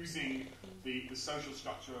he's using the social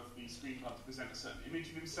structure of the Screen Club to present a certain image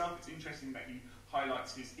of himself. It's interesting that he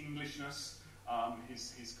highlights his Englishness,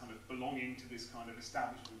 his kind of belonging to this kind of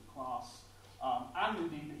establishment class, and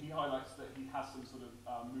indeed that he highlights that he has some sort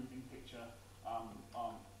of moving picture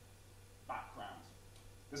background.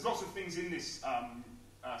 There's lots of things in this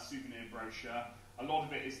souvenir brochure. A lot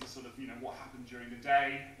of it is the sort of, what happened during the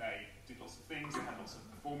day. They did lots of things, they had lots of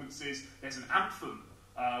performances. There's an anthem,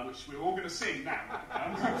 which we're all going to sing now.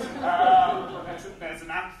 There's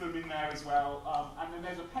an anthem in there as well. And then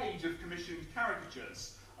there's a page of commissioned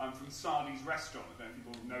caricatures from Sardi's restaurant. I don't know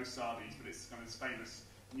if people know Sardi's, but it's kind of this famous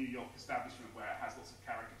New York establishment where it has lots of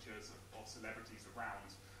caricatures of celebrities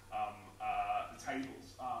around the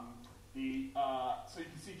tables. So you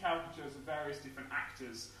can see caricatures of various different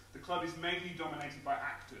actors. The club is mainly dominated by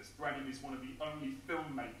actors. Brenon is one of the only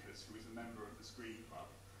filmmakers who is a member of the Screen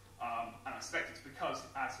Club. And I suspect it's because,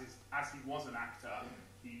 as he was an actor,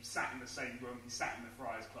 he sat in the same room, he sat in the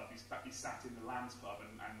Friars Club, he sat in the Lambs Club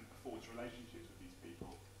and forged relationships with these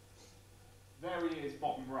people. There he is,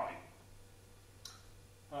 bottom right,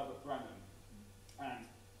 Herbert Brenon. And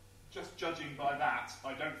just judging by that,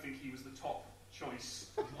 I don't think he was the top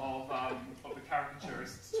choice of the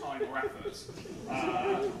caricaturist's time or effort,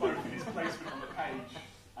 both in his placement on the page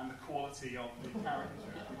and the quality of the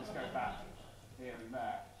caricature. If we just go back here and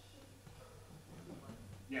there.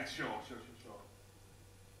 Yeah, sure.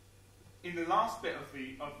 In the last bit of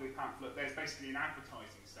the pamphlet, there's basically an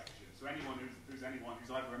advertising section. So anyone who's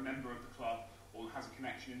either a member of the club or has a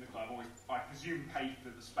connection in the club, always, I presume, paid for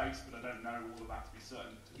the space, but I don't know all of that to be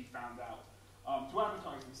certain, to be found out, to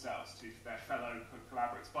advertise themselves to their fellow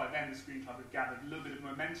collaborators. By then, the Screen Club had gathered a little bit of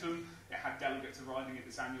momentum. It had delegates arriving at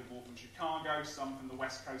this annual ball from Chicago, some from the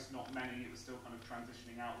West Coast, not many. It was still kind of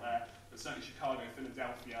transitioning out there, but certainly Chicago,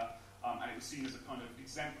 Philadelphia, and it was seen as a kind of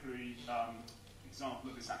exemplary example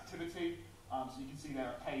of this activity. So you can see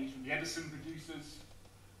there a page from the Edison producers,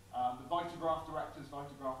 the Vitagraph directors,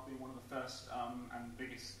 Vitagraph being one of the first and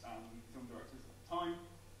biggest film directors at the time.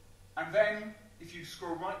 And then, if you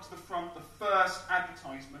scroll right to the front, the first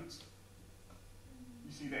advertisement,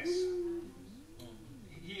 you see this.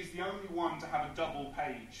 He is the only one to have a double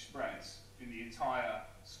page spread in the entire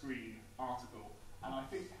Screen article. And I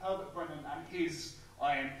think Herbert Brenon and his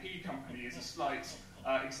IMP company is a slight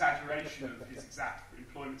exaggeration of his exact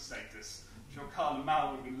employment status. I'm sure Carl and Mal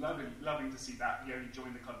would have been loving to see that. He only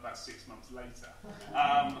joined the club about 6 months later.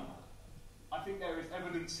 I think there is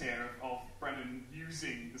evidence here of Brenon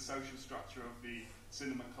using the social structure of the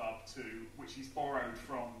cinema club which he's borrowed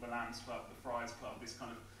from the Lambs Club, the Friars Club, this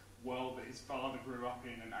kind of world that his father grew up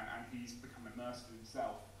in and he's become immersed in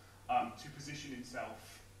himself, to position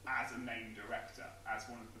himself as a named director, as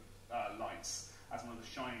one of the lights, as one of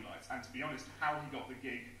the shining lights. And to be honest, how he got the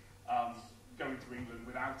gig going to England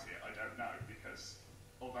without it, I don't know, because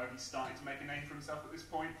although he's starting to make a name for himself at this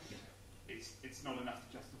point, it's not enough to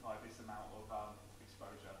justify this amount of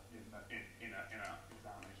exposure in an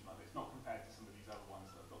examination like this, not compared to some of these other ones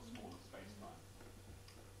that have got smaller space time.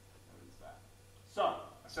 So,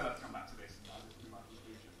 I said I'd come back to this, and this will be my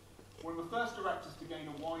conclusion. One of the first directors to gain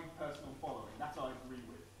a wide personal following, that I agree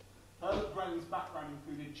with. Herbert Brenon's background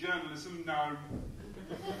included journalism, no.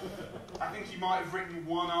 I think he might have written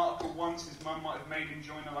one article once, his mum might have made him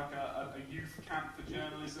join a youth camp for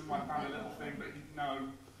journalism, I found a little thing, but no.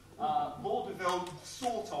 Vaudeville,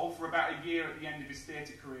 sort of, for about a year at the end of his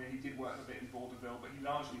theatre career, he did work a bit in vaudeville, but he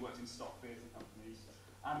largely worked in stock theatre companies,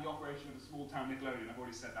 and the operation of a small-town Nickelodeon. I've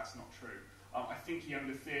already said that's not true. I think he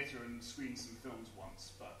owned a theatre and screened some films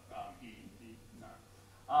once, but no.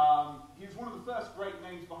 He was one of the first great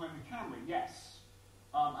names behind the camera, yes.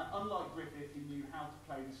 And unlike Griffith, he knew how to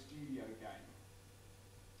play the studio game.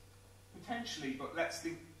 Potentially, but let's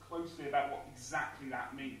think closely about what exactly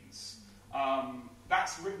that means.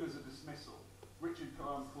 That's written as a dismissal. Richard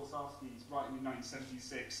Korsarski's writing in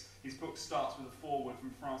 1976. His book starts with a foreword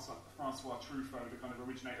from Francois Truffaut, the kind of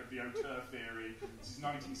originator of the auteur theory. This is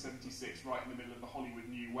 1976, right in the middle of the Hollywood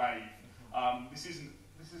New Wave. This isn't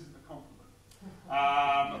a compliment.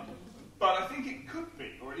 But I think it could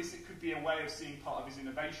be, or at least it could be a way of seeing part of his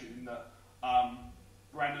innovation in that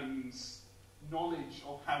Brennon's knowledge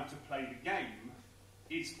of how to play the game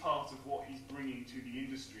is part of what he's bringing to the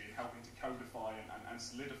industry and helping to codify and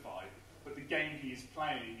solidify. But the game he is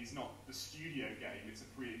playing is not the studio game, it's a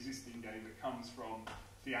pre-existing game that comes from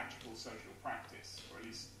theatrical social practice, or at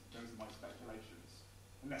least those are my speculations,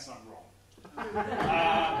 unless I'm wrong.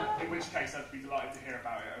 In which case I'd be delighted to hear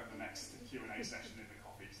about it over the next Q&A session in the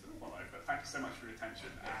coffees that follow. But thank you so much for your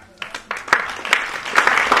attention.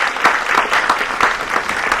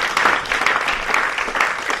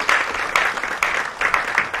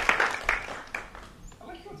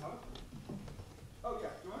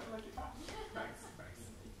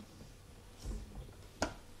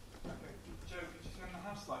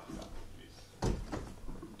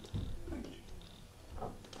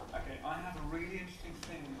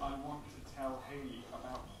 Hayley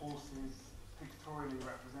about horses pictorially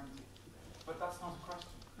represented. But that's not a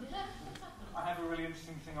question. I have a really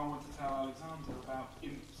interesting thing I want to tell Alexander about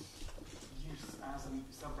Imp's use as a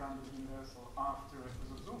sub-brand of Universal after it was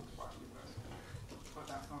absorbed by Universal. But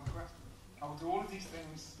that's not a question. I will do all of these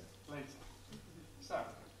things later. So,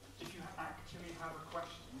 if you actually have a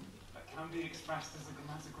question that can be expressed as a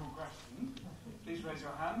grammatical question, please raise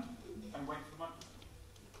your hand and wait for the microphone.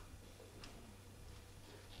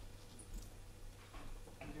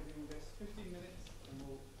 I'm giving this 15 minutes and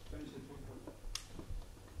we'll finish it with one.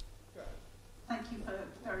 Go ahead. Thank you for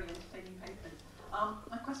very entertaining papers.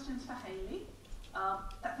 My question's for Hayley.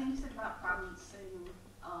 That thing you said about balancing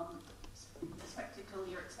the spectacle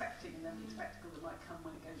you're expecting, and then the spectacle that might come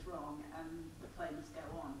when it goes wrong, and the play must go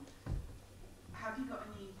on. Have you got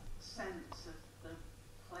any sense of the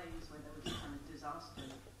plays where there was a kind of disaster?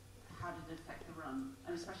 How did it affect the run?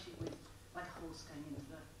 And especially with like a horse going into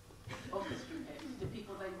the orchestra pit, did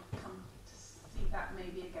people then come to see that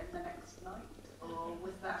maybe again the next night? Or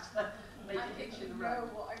was that maybe I think in you the road?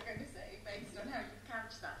 know what I'm going to say based on how you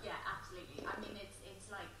couch that. Yeah, absolutely. I mean, it's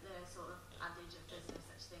like the sort of adage of there's no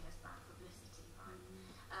such thing as bad publicity, right?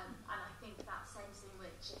 And I think that sense in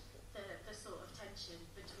which the sort of tension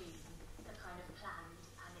between the kind of planned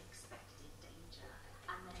and expected danger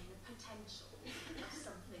and then the potential of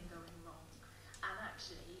something going wrong, and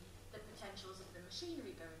actually the potentials of the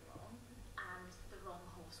machinery going wrong and the wrong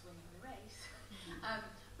horse winning the race,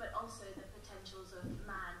 but also the potentials of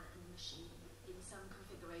man and machine in some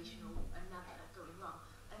configuration or another going wrong.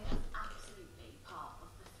 I mean, that's absolutely part of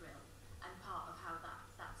the thrill and part of how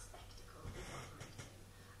that spectacle is operating.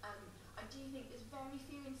 I do think there's very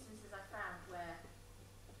few instances I found where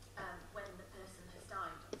when the person has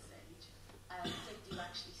died on stage, they do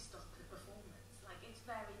actually stop the performance. Like, it's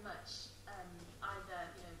very much either,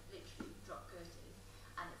 you know, literally drop curtain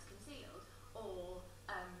and it's concealed, or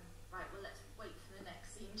right, well, let's wait for the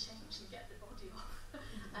next scene change and get the body off,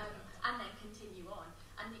 and then continue on.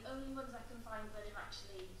 And the only ones I can find that have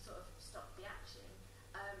actually sort of stopped the action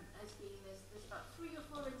has been there's about 3 or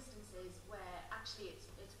 4 instances where actually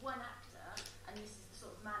it's one actor, and this is the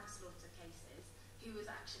sort of manslaughter cases, who has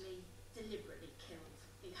actually deliberately killed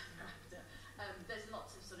the other actor. There's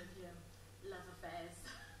lots of sort of, you know, love affairs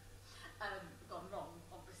gone wrong,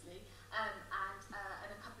 obviously, and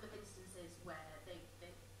a couple of instances where they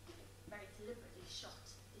very deliberately shot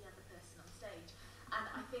the other person on stage. And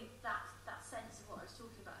I think that sense of what I was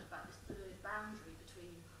talking about this blurred boundary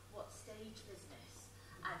between what's stage business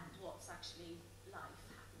and what's actually life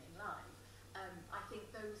happening live, I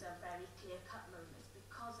think those are very clear-cut moments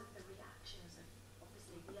because of the reactions of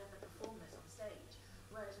obviously the other performers on stage.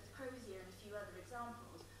 Whereas with Crozier and a few other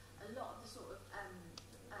examples, a lot of the sort of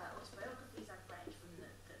autobiographies I've read from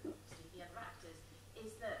the other actors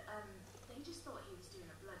is that they just thought he was doing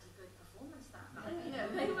a bloody good performance that night. You know,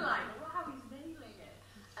 they were like, wow, he's nailing it.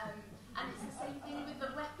 And it's the same thing with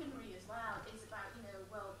the weaponry as well. It's about, you know,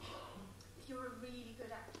 well, if you're a really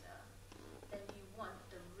good actor, then you want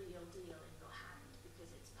the real deal in your hand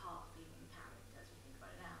because it's part of being in character as we think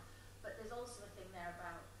about it now. But there's also a thing there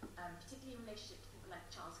about, particularly in relationship to people like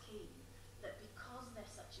Charles Keane, that because they're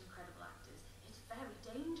such incredible actors, it's very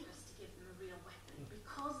dangerous to give them a real weapon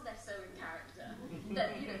because they're so in character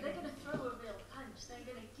that, you know, they're going to throw a real punch, they're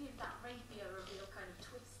going to give that rapier a real kind of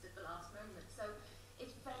twist at the last moment. So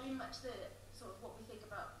it's very much the sort of what we think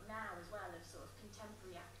about now as well of sort of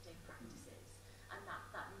contemporary acting practices and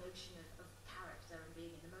that notion of character and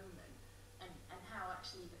being in the moment, and how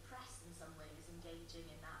actually the press in some way is engaging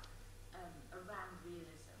in that around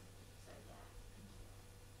realism. So yeah.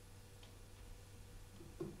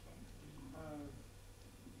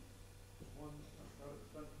 One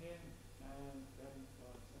front here, and then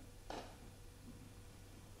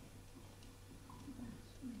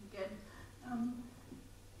Again, I'm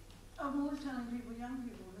always telling people, young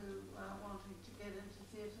people who are wanting to get into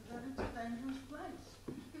theatre, that it's a dangerous place.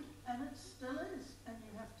 And it still is, and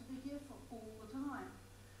you have to be careful all the time.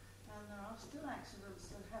 And there are still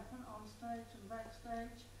accidents that happen on stage and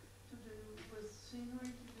backstage to do with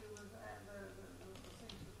scenery, to do with the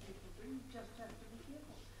things that people do. You just have to be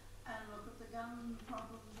careful. And look at the gun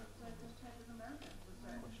problems that they just had in America with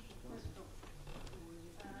that pistol.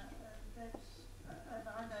 And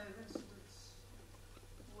I know incidents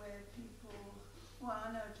where people, well,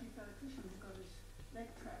 I know a chief electrician who got his leg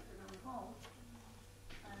trapped in a revolt,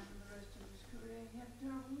 and the rest of his career he had a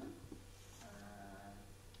terrible limp.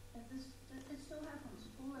 And it still happens,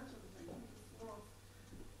 all that sort of thing. People fall off,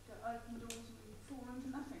 go open doors and fall into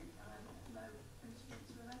nothing. I know incidents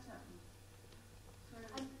where that's happened. So,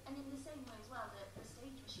 and in the same way as well, the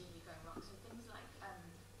stage machinery going wrong, so things like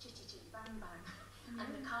chitty chitty bang bang, and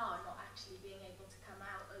the car not actually being able to come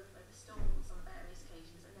out over the stalls on various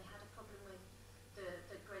occasions, and they had a problem with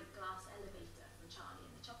the great glass elevator from Charlie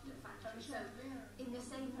and the Chocolate Factory. So in the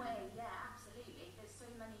same way, yeah, absolutely. There's so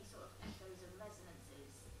many sort of echoes and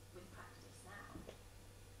resonances with practice now.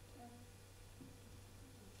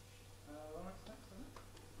 Lawrence, next, isn't it?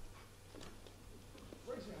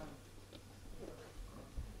 Raise your hand.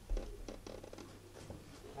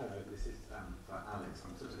 Hello, this is for Alex.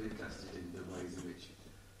 I'm sort of interested in the ways in which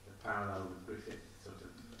the parallel with Griffith sort of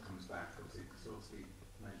comes back. Obviously, Scorsese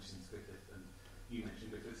mentions Griffith, and you mentioned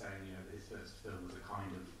Griffith saying, you know, that his first film was a kind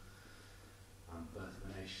of birth of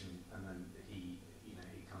a nation, and then he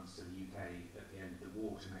comes to the UK at the end of the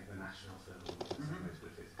war to make the national film, which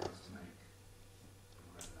Griffith goes to make,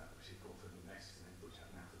 whatever that was, she called film next name, which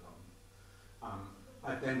I've now forgotten.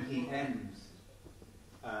 And then he ends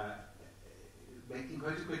making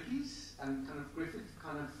quota quickies, and kind of Griffith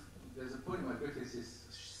there's a point where Griffith is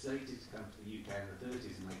slated to come to the UK in the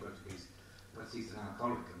 30s and make quota quickies, but he's an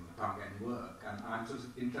alcoholic and can't get any work. And I'm sort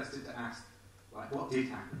of interested to ask, like, what did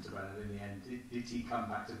happen to Brenon in the end? Did he come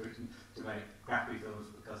back to Britain to make crappy films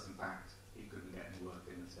because, in fact, he couldn't get any work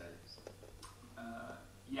in the States?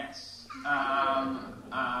 Yes.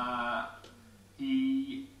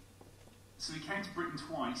 So he came to Britain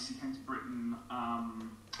twice. He came to Britain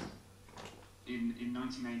in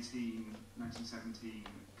 1918, 1917,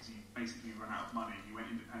 because he basically ran out of money. He went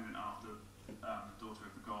independent after Daughter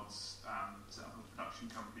of the Gods, set up a production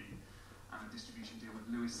company and a distribution deal with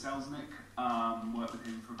Louis Selznick. Worked with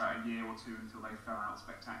him for about a year or two until they fell out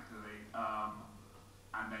spectacularly,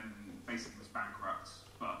 and then basically was bankrupt,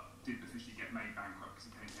 but didn't officially get made bankrupt because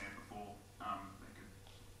he came here before they could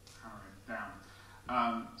hammer him down.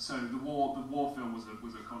 So the war film was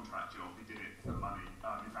a contract job. He did it for money.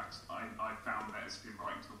 In fact, I found letters of him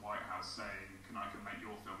writing to the White House saying, "Can I come make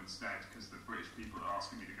your film instead? Because the British people are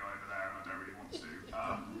asking me to go over there, and I don't really want to."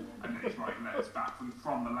 And then he's writing letters back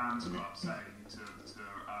from the Lands Club saying to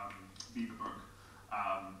Beaverbrook,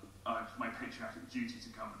 "My patriotic duty to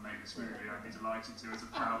come and make this movie. I'd be delighted to, as a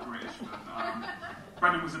proud Britishman."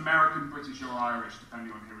 Brenon was American, British, or Irish,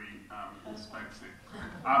 depending on who he spoke to.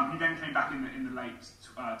 He then came back in the late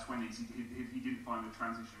 20s. He didn't find the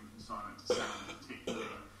transition from silent to sound particularly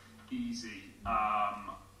easy,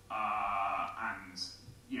 and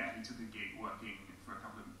yeah, he took a gig working for a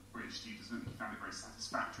couple of British studios, and he found it very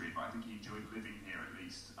satisfactory. But I think he enjoyed living here at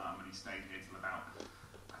least, and he stayed here till about.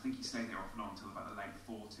 I think he stayed here off and on until about the late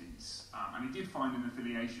 40s, and he did find an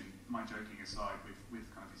affiliation, my joking aside, with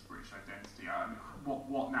kind of his British identity.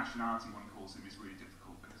 What nationality one calls him is really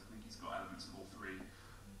difficult, because I think he's got elements of all three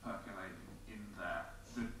percolating in there.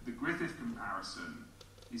 The Griffith comparison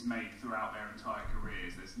is made throughout their entire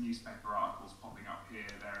careers. There's newspaper articles popping up here,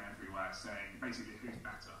 there, and everywhere saying basically who's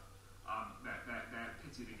better. They're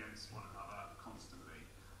pitted against one another constantly,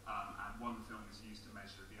 and one film is used to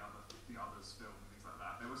measure the other's film.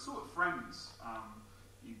 They were sort of friends.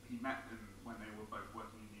 He met them when they were both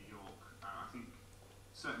working in New York. I think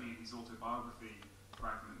certainly in his autobiography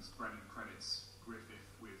fragments, Brenon credits Griffith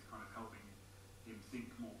with kind of helping him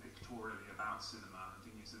think more pictorially about cinema and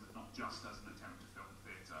thinking of cinema not just as an attempt to film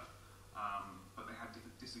theatre, but they had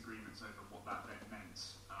different disagreements over what that then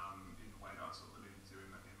meant in the way that I sort of alluded to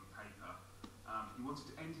in the paper. He wanted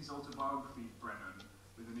to end his autobiography, Brenon,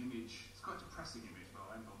 with an image. It's quite a depressing image, but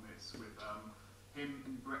I'll end on this with. Him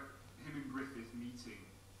and Griffith meeting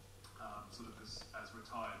sort of as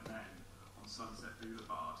retired men on Sunset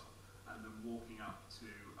Boulevard, and then walking up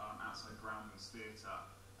to outside Grauman's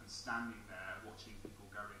Theatre and standing there watching people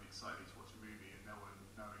go in excited to watch a movie and no one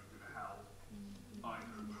knowing who the hell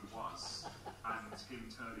either of them was, and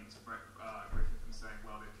him turning to Griffith and saying,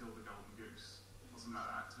 "Well, they killed the golden goose," or something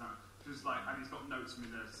like that. Just like, and he's got notes from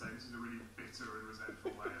me there to say this is a really bitter and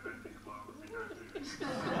resentful way of ending a biography. Don't do this.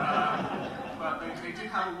 But they did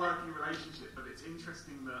have a working relationship. But it's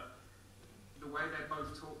interesting that the way they're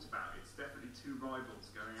both talked about, it's definitely two rivals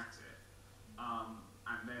going at it. And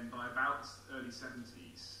then by about early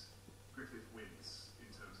 70s, Griffith wins in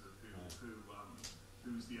terms of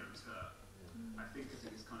who's the auteur. I think it's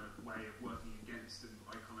his kind of way of working against and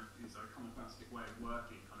his iconoclastic way of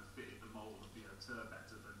working kind of fitted the mould of the auteur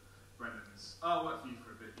better than Brenon's, "Oh, work for you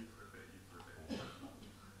for a bit, you for a bit, you for a bit."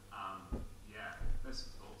 Yeah, there's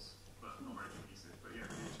some thoughts, but not very cohesive. But yeah,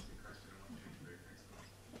 really interesting question.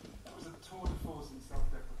 That was a tour de force in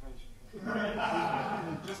self-deprecation.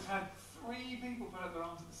 Just had 3 people put up their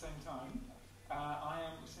arms at the same time.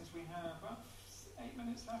 Since we have about 8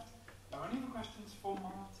 minutes left, are any of the questions for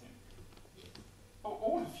Martin? Oh,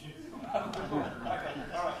 all of you? Okay,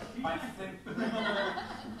 alright. I think you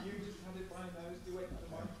just had it by nose. Do you wait for the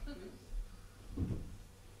mic, please?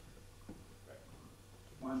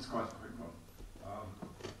 Mine's quite a quick one.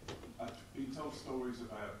 I've been told stories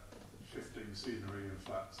about shifting scenery and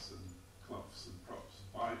flats and cloths and props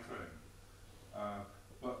by train.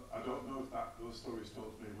 But I don't know if those stories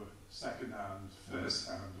told me were second-hand,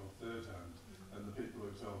 first-hand or third-hand, and the people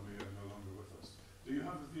who told me are no longer with us. Do you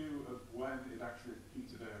have a view of when it actually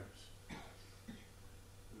petered out?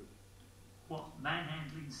 What,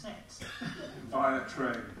 manhandling sets? Via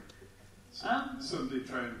train. Sunday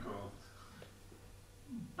train call.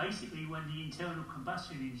 Basically when the internal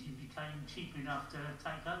combustion engine became cheap enough to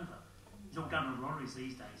take over. It's all done on lorries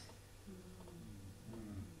these days.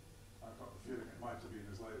 I've got the feeling it might have been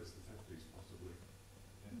as late as the 50s, possibly.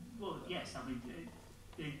 Well, yes, I mean,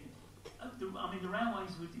 the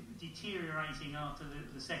railways were deteriorating after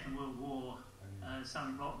the Second World War,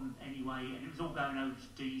 something rotten anyway, and it was all going over to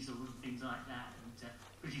diesel and things like that, and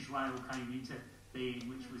British Rail came into being,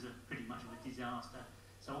 which was pretty much of a disaster.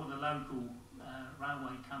 So all the local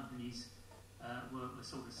railway companies were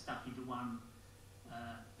sort of stuck into one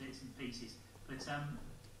bits and pieces. But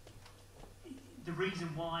the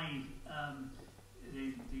reason why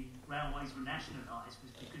the railways were nationalised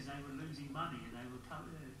was because they were losing money and they were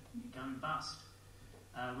going bust,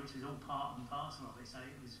 which was all part and parcel of it. So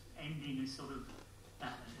it was ending as sort of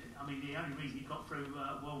that. I mean, the only reason it got through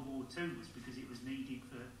World War II was because it was needed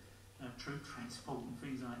for troop transport and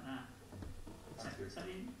things like that. So it's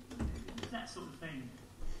that sort of thing.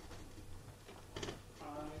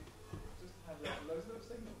 I just had loads of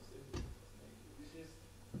signals, which is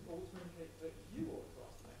all to indicate that you ought to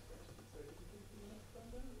ask the next question. So could you give me that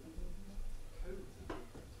thunder? Codes.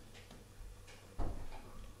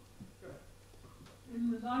 Go ahead. In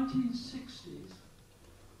the 1960s,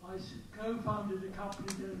 I co-founded a company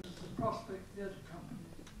known as the Prospect Theatre Company.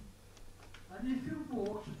 And if you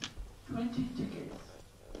bought 20 tickets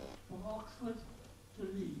from Oxford to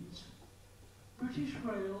Leeds, British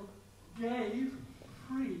Rail gave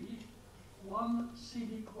free one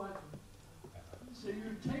scenic wagon. So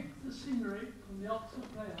you take the scenery from the Oxford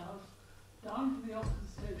Playhouse down to the Oxford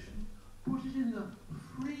station, put it in the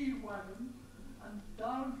free wagon, and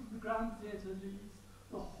down from the Grand Theatre Leeds,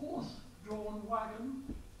 the horse-drawn wagon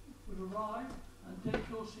would arrive and take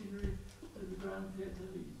your scenery to the Grand Theatre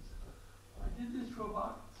Leeds. I did this for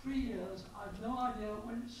about 3 years. I had no idea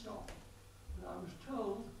when it stopped, but I was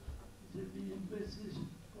told it had been in business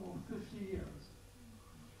for 50 years.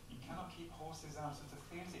 You cannot keep horses out of the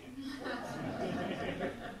theatre.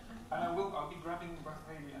 And I'll be grabbing both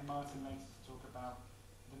Hayley and Martin later to talk about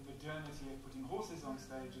the modernity of putting horses on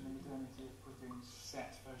stage and the modernity of putting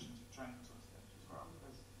set versions of trains on stage as well,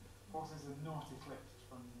 because horses are not eclipsed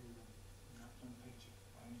from the picture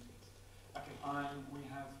by any means. Okay, we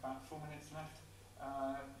have about 4 minutes left.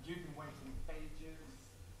 You've been waiting ages.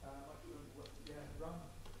 Run.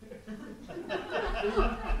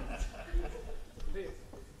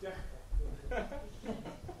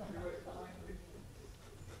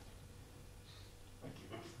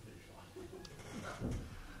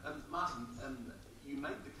 Martin, you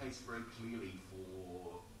make the case very clearly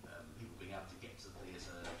for people being able to get to the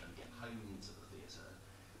theatre and get home to the theatre.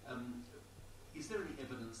 Is there any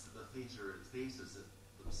evidence that the theatres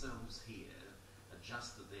themselves here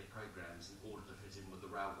adjusted their programmes in order to fit in with the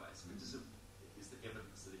railways? I mean, is there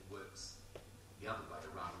evidence that it works the other way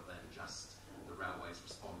rather than just the railways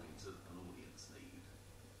responding to an audience need?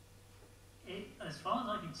 As far as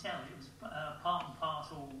I can tell, it was part and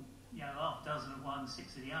parcel, half a dozen of one,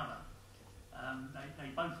 6 of the other. They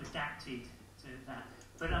both adapted to that.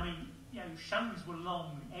 But I mean, shows were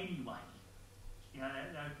long anyway.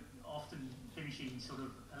 They're often finishing sort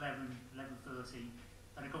of 11:30,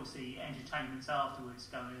 and of course the entertainments afterwards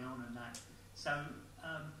going on and that. So,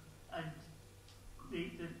 and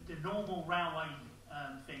the normal railway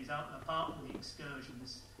things, apart from the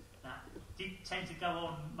excursions, that did tend to go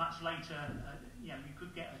on much later. You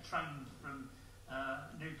could get a train from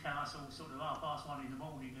Newcastle sort of 1:30 in the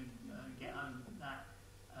morning and get home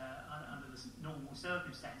under the normal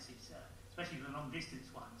circumstances, especially the long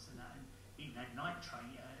distance ones, and that. And even had night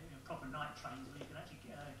train, proper night trains where you could actually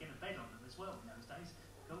get a bed on them as well in those days,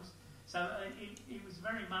 of course. So it was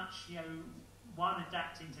very much one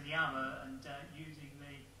adapting to the other and using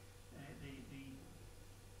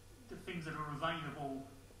the things that are available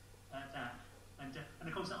at that. And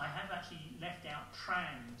of course, I have actually left out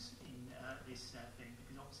trams in this thing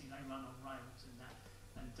because obviously they run on rails and that,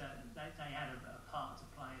 and they had a part to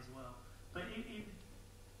play as well. But it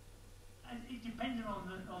depended on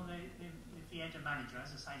the theatre manager.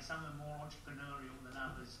 As I say, some are more entrepreneurial than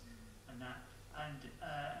others, and that, and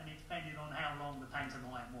it depended on how long the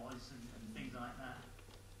pantomime was and things like that.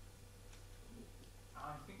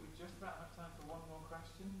 I think we just about have time for one more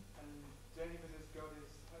question, and David has got his.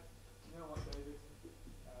 Do you know what, David?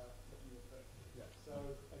 Yeah. So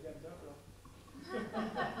again, don't run.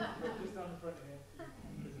 Just down the front here.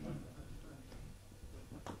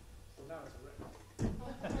 So now it's a record.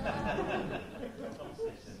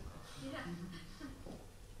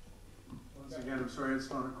 Once again, I'm sorry, it's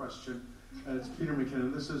not a question. It's Peter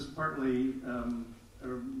McKinnon. This is partly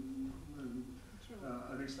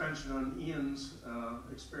an expansion on Ian's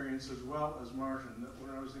experience as well as Martin. That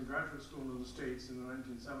when I was in graduate school in the States in the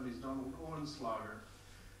 1970s, Donald Owenslager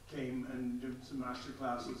came and did some master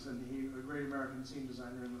classes, and he, a great American scene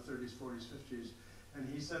designer in the 30s, 40s, 50s, and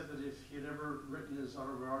he said that if he had ever written his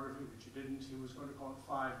autobiography, which he didn't, he was going to call it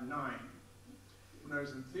 5'9". When I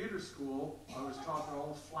was in theater school, I was taught that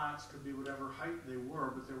all flats could be whatever height they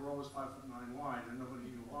were, but they were always 5'9" wide, and nobody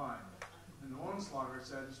knew why. And Owenslager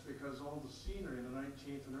said it's because all the scenery in the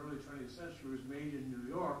 19th and early 20th century was made in New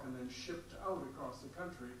York and then shipped out across the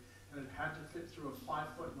country, and it had to fit through a 5'9"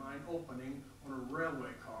 opening on a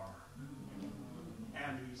railway car.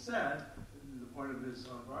 And he said, the point of his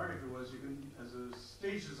autobiography was, you can, as a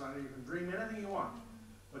stage designer, you can dream anything you want,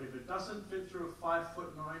 but if it doesn't fit through a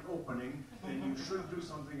 5'9" opening, then you should do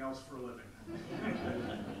something else for a living.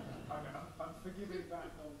 I'm forgiving that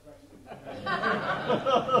non-question.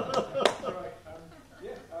 Right,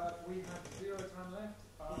 we have 0 time left.